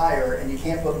piece of wire, and you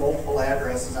can't put multiple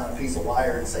addresses on a piece of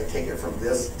wire and say, take it from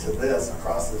this to this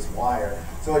across this wire.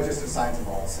 So it just assigns them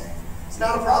all the same. It's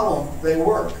not a problem. They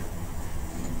work.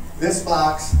 This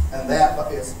box and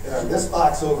that is this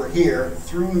box over here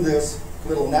through this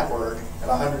little network at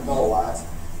 100 milliwatts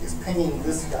is pinging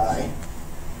this guy,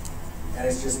 and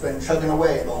it's just been chugging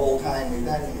away the whole time we've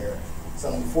been here.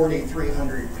 Some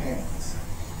 4,300 pings.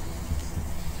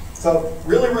 So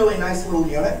really, really nice little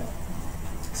unit.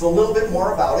 So a little bit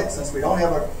more about it, since we don't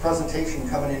have a presentation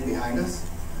coming in behind us.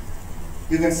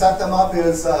 You can set them up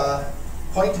as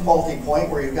point to multi-point,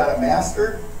 where you've got a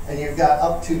master and you've got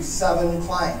up to 7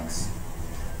 clients.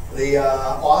 The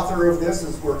author of this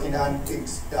is working on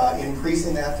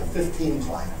increasing that to 15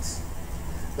 clients.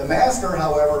 The master,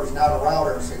 however, is not a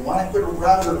router, so you want to put a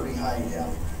router behind him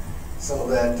so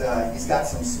that he's got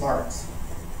some smarts.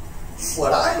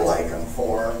 What I like them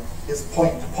for is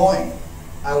point to point.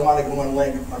 I want to go and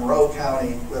link Monroe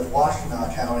County with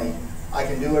Washtenaw County. I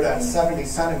can do it on 70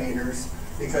 centimeters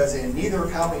because in neither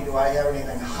county do I have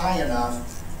anything high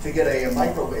enough to get a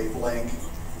microwave link.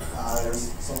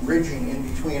 There's some ridging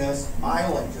in between us.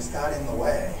 Milan just got in the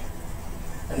way.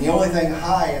 And the only thing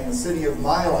high in the city of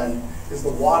Milan is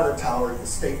the water tower at the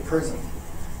state prison.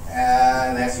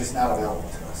 And that's just not available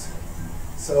to us.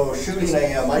 So shooting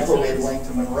a microwave link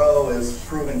to Monroe is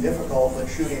proven difficult, but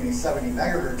shooting a 70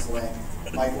 megahertz link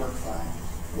might work fine.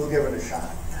 We'll give it a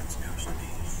shot.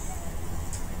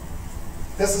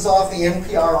 This is off the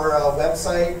NPR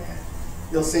website.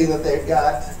 You'll see that they've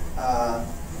got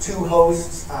 2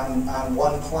 hosts on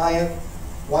one client,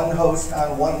 1 host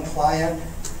on one client.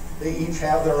 They each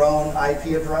have their own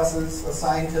IP addresses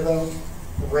assigned to them.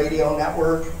 The radio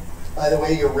network. By the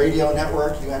way, your radio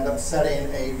network, you end up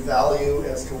setting a value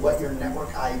as to what your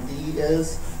network ID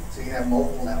is, so you can have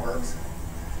multiple networks.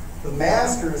 The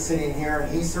master is sitting here, and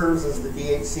he serves as the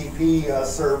DHCP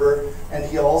server, and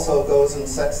he also goes and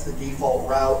sets the default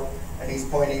route, and he's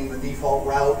pointing the default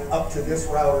route up to this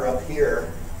router up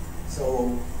here.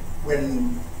 So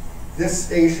when this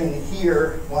station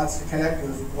here wants to connect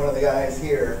with one of the guys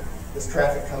here, this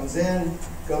traffic comes in,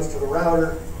 goes to the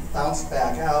router, bounces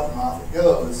back out, and off it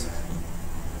goes.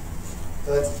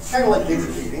 So it's kind of like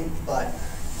digital but a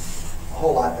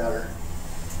whole lot better.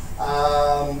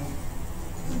 I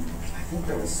think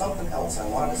there was something else I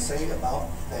wanted to say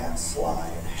about that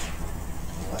slide.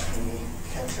 Let me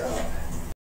catch up.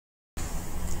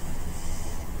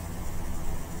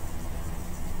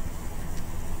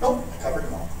 Nope, I covered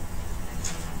it all.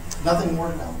 Nothing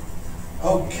more to know.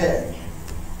 Okay.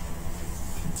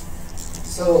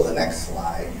 So the next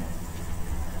slide.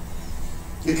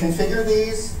 You configure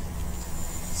these.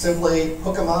 Simply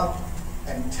hook them up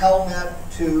and telnet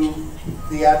to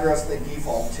the address they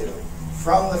default to.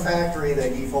 From the factory, they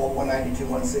default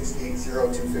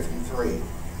 192.168.0.253.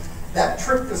 That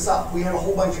tripped us up. We had a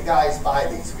whole bunch of guys buy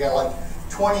these. We got like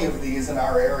 20 of these in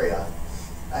our area.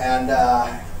 And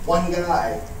one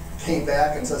guy came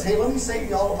back and says, hey, let me save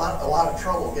you all a lot of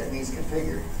trouble getting these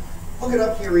configured. Hook it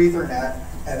up to your Ethernet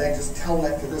and then just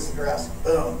telnet to this address.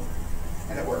 Boom.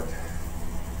 And it worked.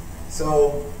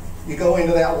 So you go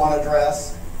into that one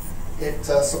address. It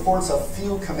supports a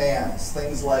few commands,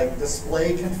 things like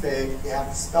display config. You have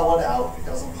to spell it out. It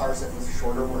doesn't parse it with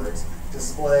shorter words.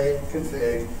 Display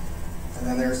config, and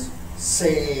then there's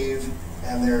save,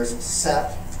 and there's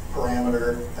set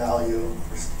parameter value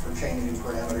for changing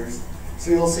parameters. So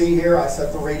you'll see here I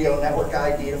set the radio network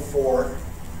ID to 4.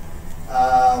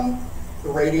 The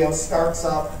radio starts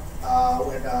up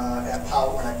when I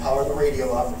power the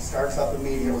radio up. It starts up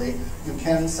immediately. You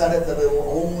can set it that it'll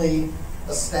only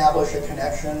establish a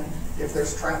connection if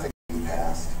there's traffic being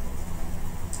passed.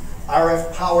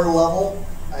 RF power level,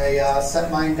 I set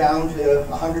mine down to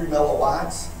 100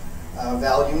 milliwatts,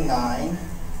 value 9,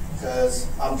 because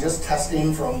I'm just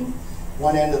testing from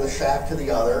one end of the shack to the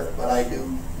other, but I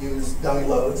do use dummy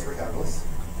loads regardless.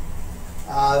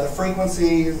 The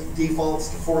frequency defaults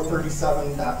to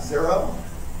 437.0.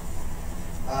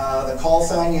 The call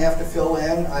sign you have to fill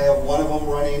in. I have one of them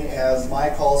running as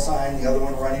my call sign, the other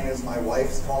one running as my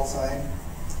wife's call sign.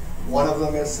 One of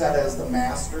them is set as the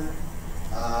master.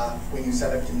 When you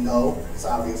set it to no, it's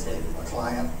obviously a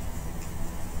client.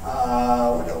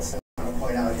 What else am I going to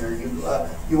point out here?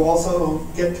 You also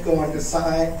get to go and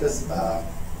decide,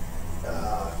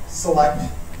 select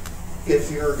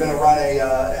if you're going to run a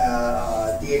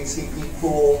DHCP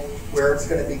pool, where it's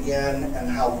going to begin and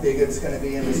how big it's going to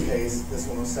be. In this case, this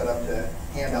one was set up to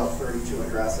hand out 32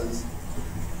 addresses.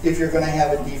 If you're going to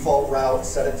have a default route,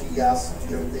 set it to yes and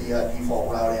give it the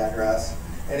default route address.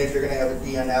 And if you're going to have a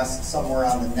DNS somewhere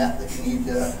on the net that you need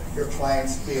your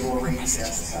clients to be able to reach, you have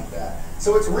to set that.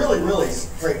 So it's really, really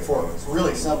straightforward. It's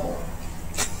really simple.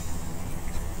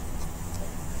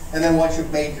 And then once you've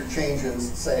made your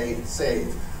changes, say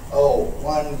save. Oh,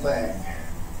 one thing.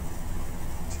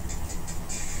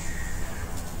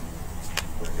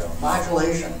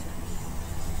 Modulation.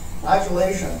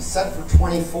 Modulation set for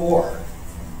 24.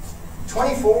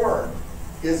 24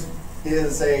 is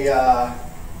a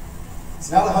it's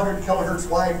not a 100 kilohertz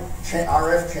wide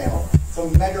RF channel. It's a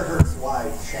megahertz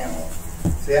wide channel.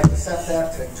 So you have to set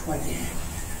that to 20.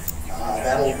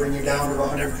 That'll bring you down to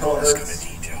 100 kilohertz.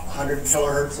 100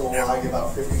 kilohertz will allow you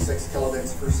about 56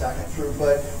 kilobits per second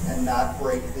throughput and not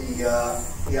break the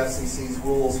FCC's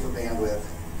rules for bandwidth.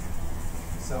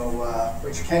 So,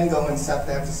 but you can go and set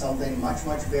that to something much,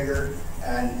 much bigger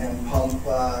and pump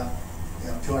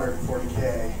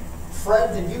 240K.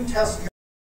 Fred, did you test your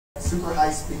super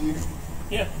high speed?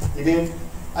 Yeah. You did?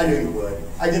 I knew you would.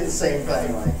 I did the same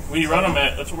thing. That's where we run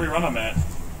them at.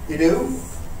 You do?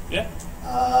 Yeah.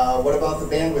 What about the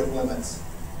bandwidth limits?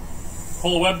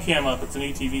 Pull a webcam up. It's an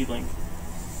ETV link.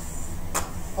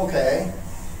 Okay.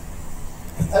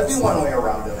 That'd be one way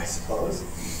around it, I suppose.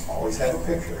 Always have a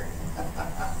picture.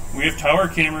 We have tower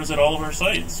cameras at all of our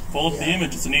sites. Pull up the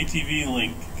image. It's an ATV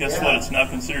link. Guess what? It's now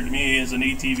considered to me as an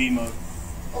ATV mode.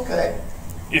 Okay.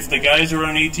 if the guys are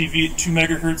running ATV at 2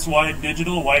 megahertz wide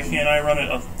digital, why can't I run it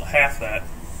at half that?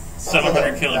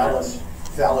 700 kilohertz.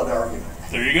 Valid argument.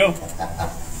 There you go.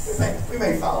 We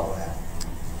may follow that.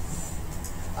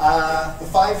 The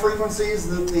 5 frequencies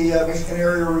that the Michigan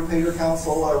Area Repeater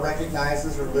Council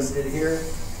recognizes are listed here.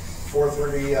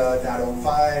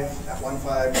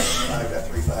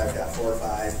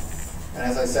 430.15.15.35.45. And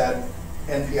as I said,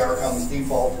 NPR comes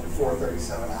defaulted to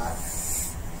 437 oct.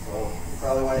 So you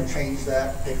probably want to change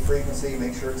that, pick frequency,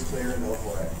 make sure it's clear, and go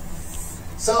for it.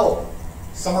 So,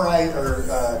 summarize or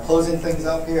closing things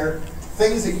up here.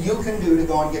 Things that you can do to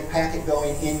go and get packet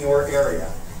going in your area.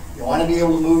 You want to be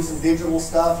able to move some digital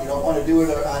stuff. You don't want to do it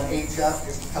on HF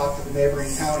just to talk to the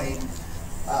neighboring county.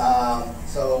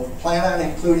 So plan on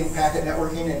including packet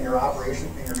networking in your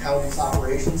county's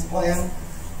operations plan.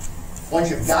 Once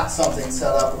you've got something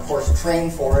set up, of course, train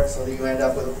for it so that you end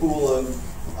up with a pool of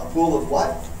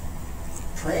what?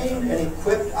 Trained and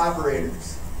equipped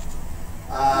operators.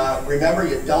 Remember,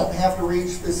 you don't have to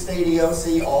reach the state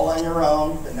EOC all on your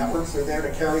own. The networks are there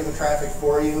to carry the traffic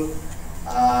for you.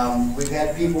 We've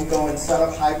had people go and set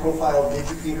up high-profile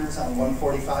digipeters on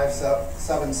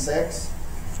 145.76.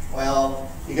 Well,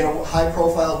 you get a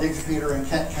high-profile digipeter in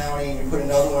Kent County, and you put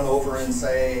another one over in,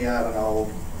 say, I don't know,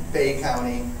 Bay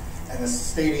County, and the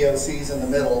state EOC's in the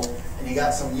middle, and you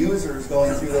got some users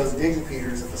going through those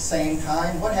digipeters at the same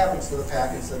time. What happens to the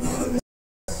packets that move in this?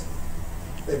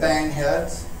 They bang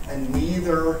heads, and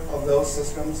neither of those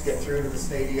systems get through to the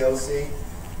state EOC.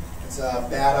 It's a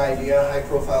bad idea.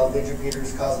 High-profile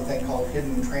digipeters cause a thing called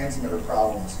hidden transmitter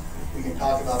problems. We can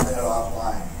talk about that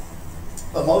offline.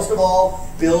 But most of all,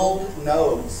 build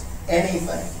nodes,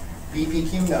 anything.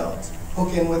 BPQ nodes,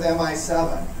 hook in with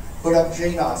MI7, put up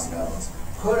JNOS nodes,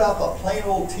 put up a plain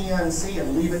old TNC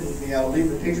and leave it, leave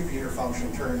the digipeter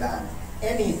function turned on.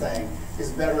 Anything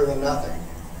is better than nothing.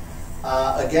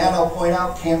 Again, I'll point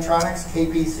out Camtronics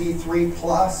KPC3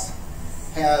 Plus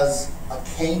has a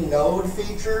K-node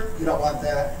feature. You don't want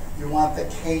that. You want the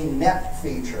K-net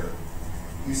feature.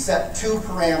 You set 2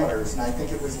 parameters, and I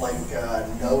think it was like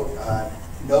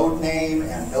node name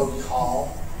and node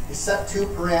call. You set 2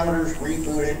 parameters,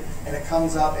 reboot it, and it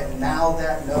comes up, and now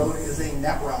that node is a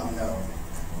NetROM node.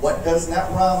 What does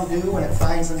NetROM do when it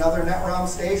finds another NetROM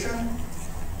station?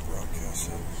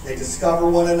 They discover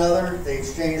one another, they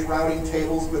exchange routing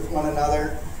tables with one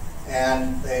another,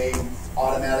 and they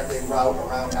automatically route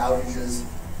around outages.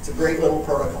 It's a great little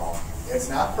protocol. It's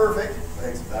not perfect, but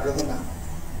it's better than nothing.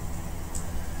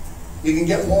 You can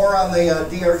get more on the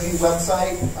DRG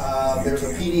website. There's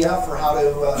a PDF for how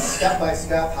to,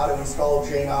 step-by-step, how to install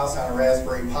JNOS on a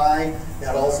Raspberry Pi.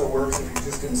 That also works if you're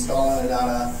just installing it on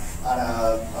a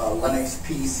Linux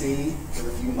PC with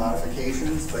a few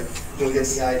modifications, but you'll get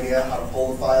the idea how to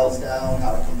pull the files down,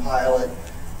 how to compile it,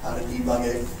 how to debug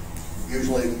it.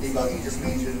 Usually debugging just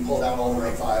means you didn't pull down all the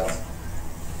right files.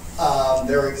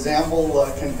 There are example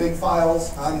config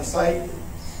files on the site.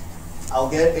 I'll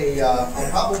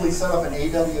probably set up an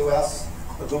AWS,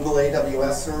 a Google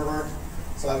AWS server.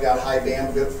 So I've got high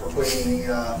bandwidth for putting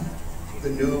the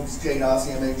noobs JNOS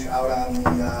image out on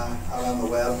the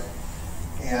web.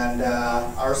 And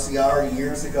RCR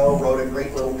years ago wrote a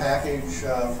great little package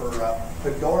for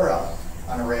Fedora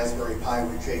on a Raspberry Pi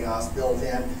with JNOS built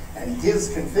in. And his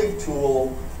config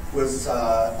tool was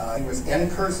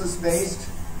ncursus based.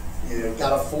 You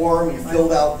got a form, you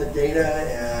filled out the data,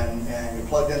 and you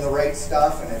plugged in the right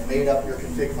stuff, and it made up your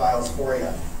config files for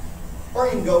you. Or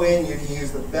you can go in, you can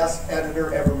use the best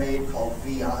editor ever made called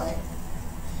VI.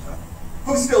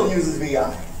 Who still uses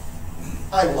VI?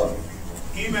 I love you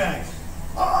people. Emacs.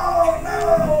 Oh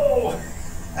no!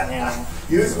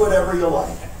 Use whatever you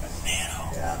like.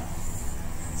 Yeah.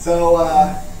 So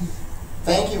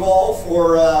thank you all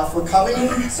for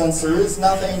coming. Since there is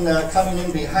nothing coming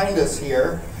in behind us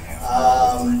here,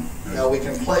 we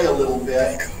can play a little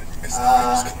bit.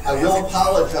 I will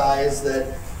apologize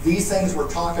that these things were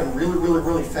talking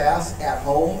really fast at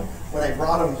home. When I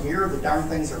brought them here, the darn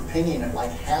things are pinging at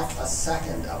like half a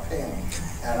second a ping.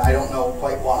 And I don't know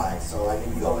quite why, so I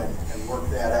need to go and work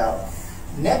that out.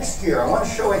 Next year, I want to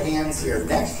show of hands here.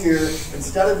 Next year,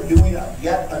 instead of doing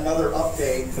yet another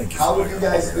update, how would you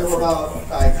guys feel about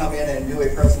I come in and do a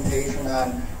presentation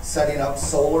on setting up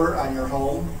solar on your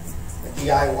home, a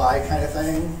DIY kind of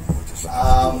thing?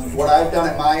 What I've done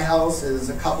at my house is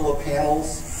a couple of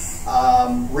panels,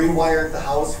 rewired the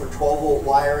house for 12-volt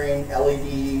wiring,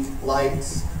 LED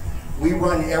lights. We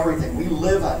run everything. We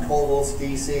live on 12 volts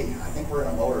DC. I think we're in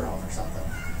a motorhome or something.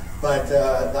 But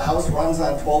the house runs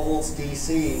on 12 volts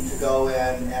DC to go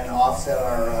and offset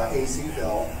our AC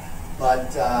bill.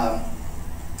 But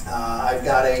I've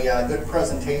got a good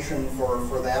presentation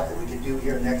for that we could do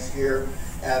here next year.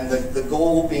 And the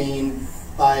goal being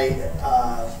by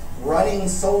running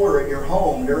solar at your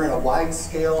home during a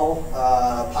wide-scale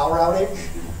power outage,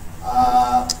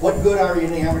 what good are you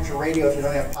in the amateur radio if you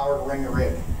don't have power to run your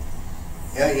rig?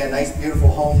 Yeah, you got a nice, beautiful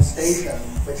home station,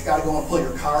 but you got to go and pull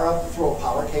your car up, throw a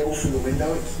power cable through the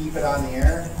window to keep it on the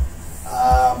air.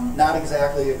 Not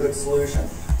exactly a good solution.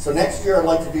 So next year I'd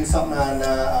like to do something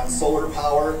on solar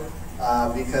power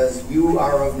because you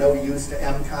are of no use to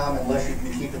MCOM unless you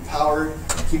can keep it powered,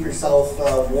 keep yourself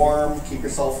warm, keep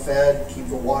yourself fed, keep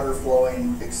the water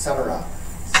flowing, etc.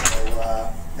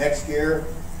 So next year,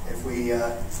 if we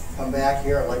come back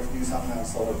here, I'd like to do something on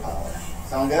solar power.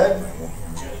 Sound good?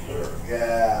 Yes, sir.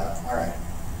 Yeah, all right.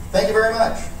 Thank you very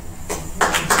much.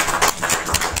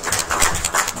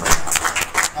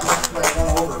 How much did I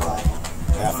run over by?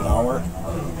 Half an hour.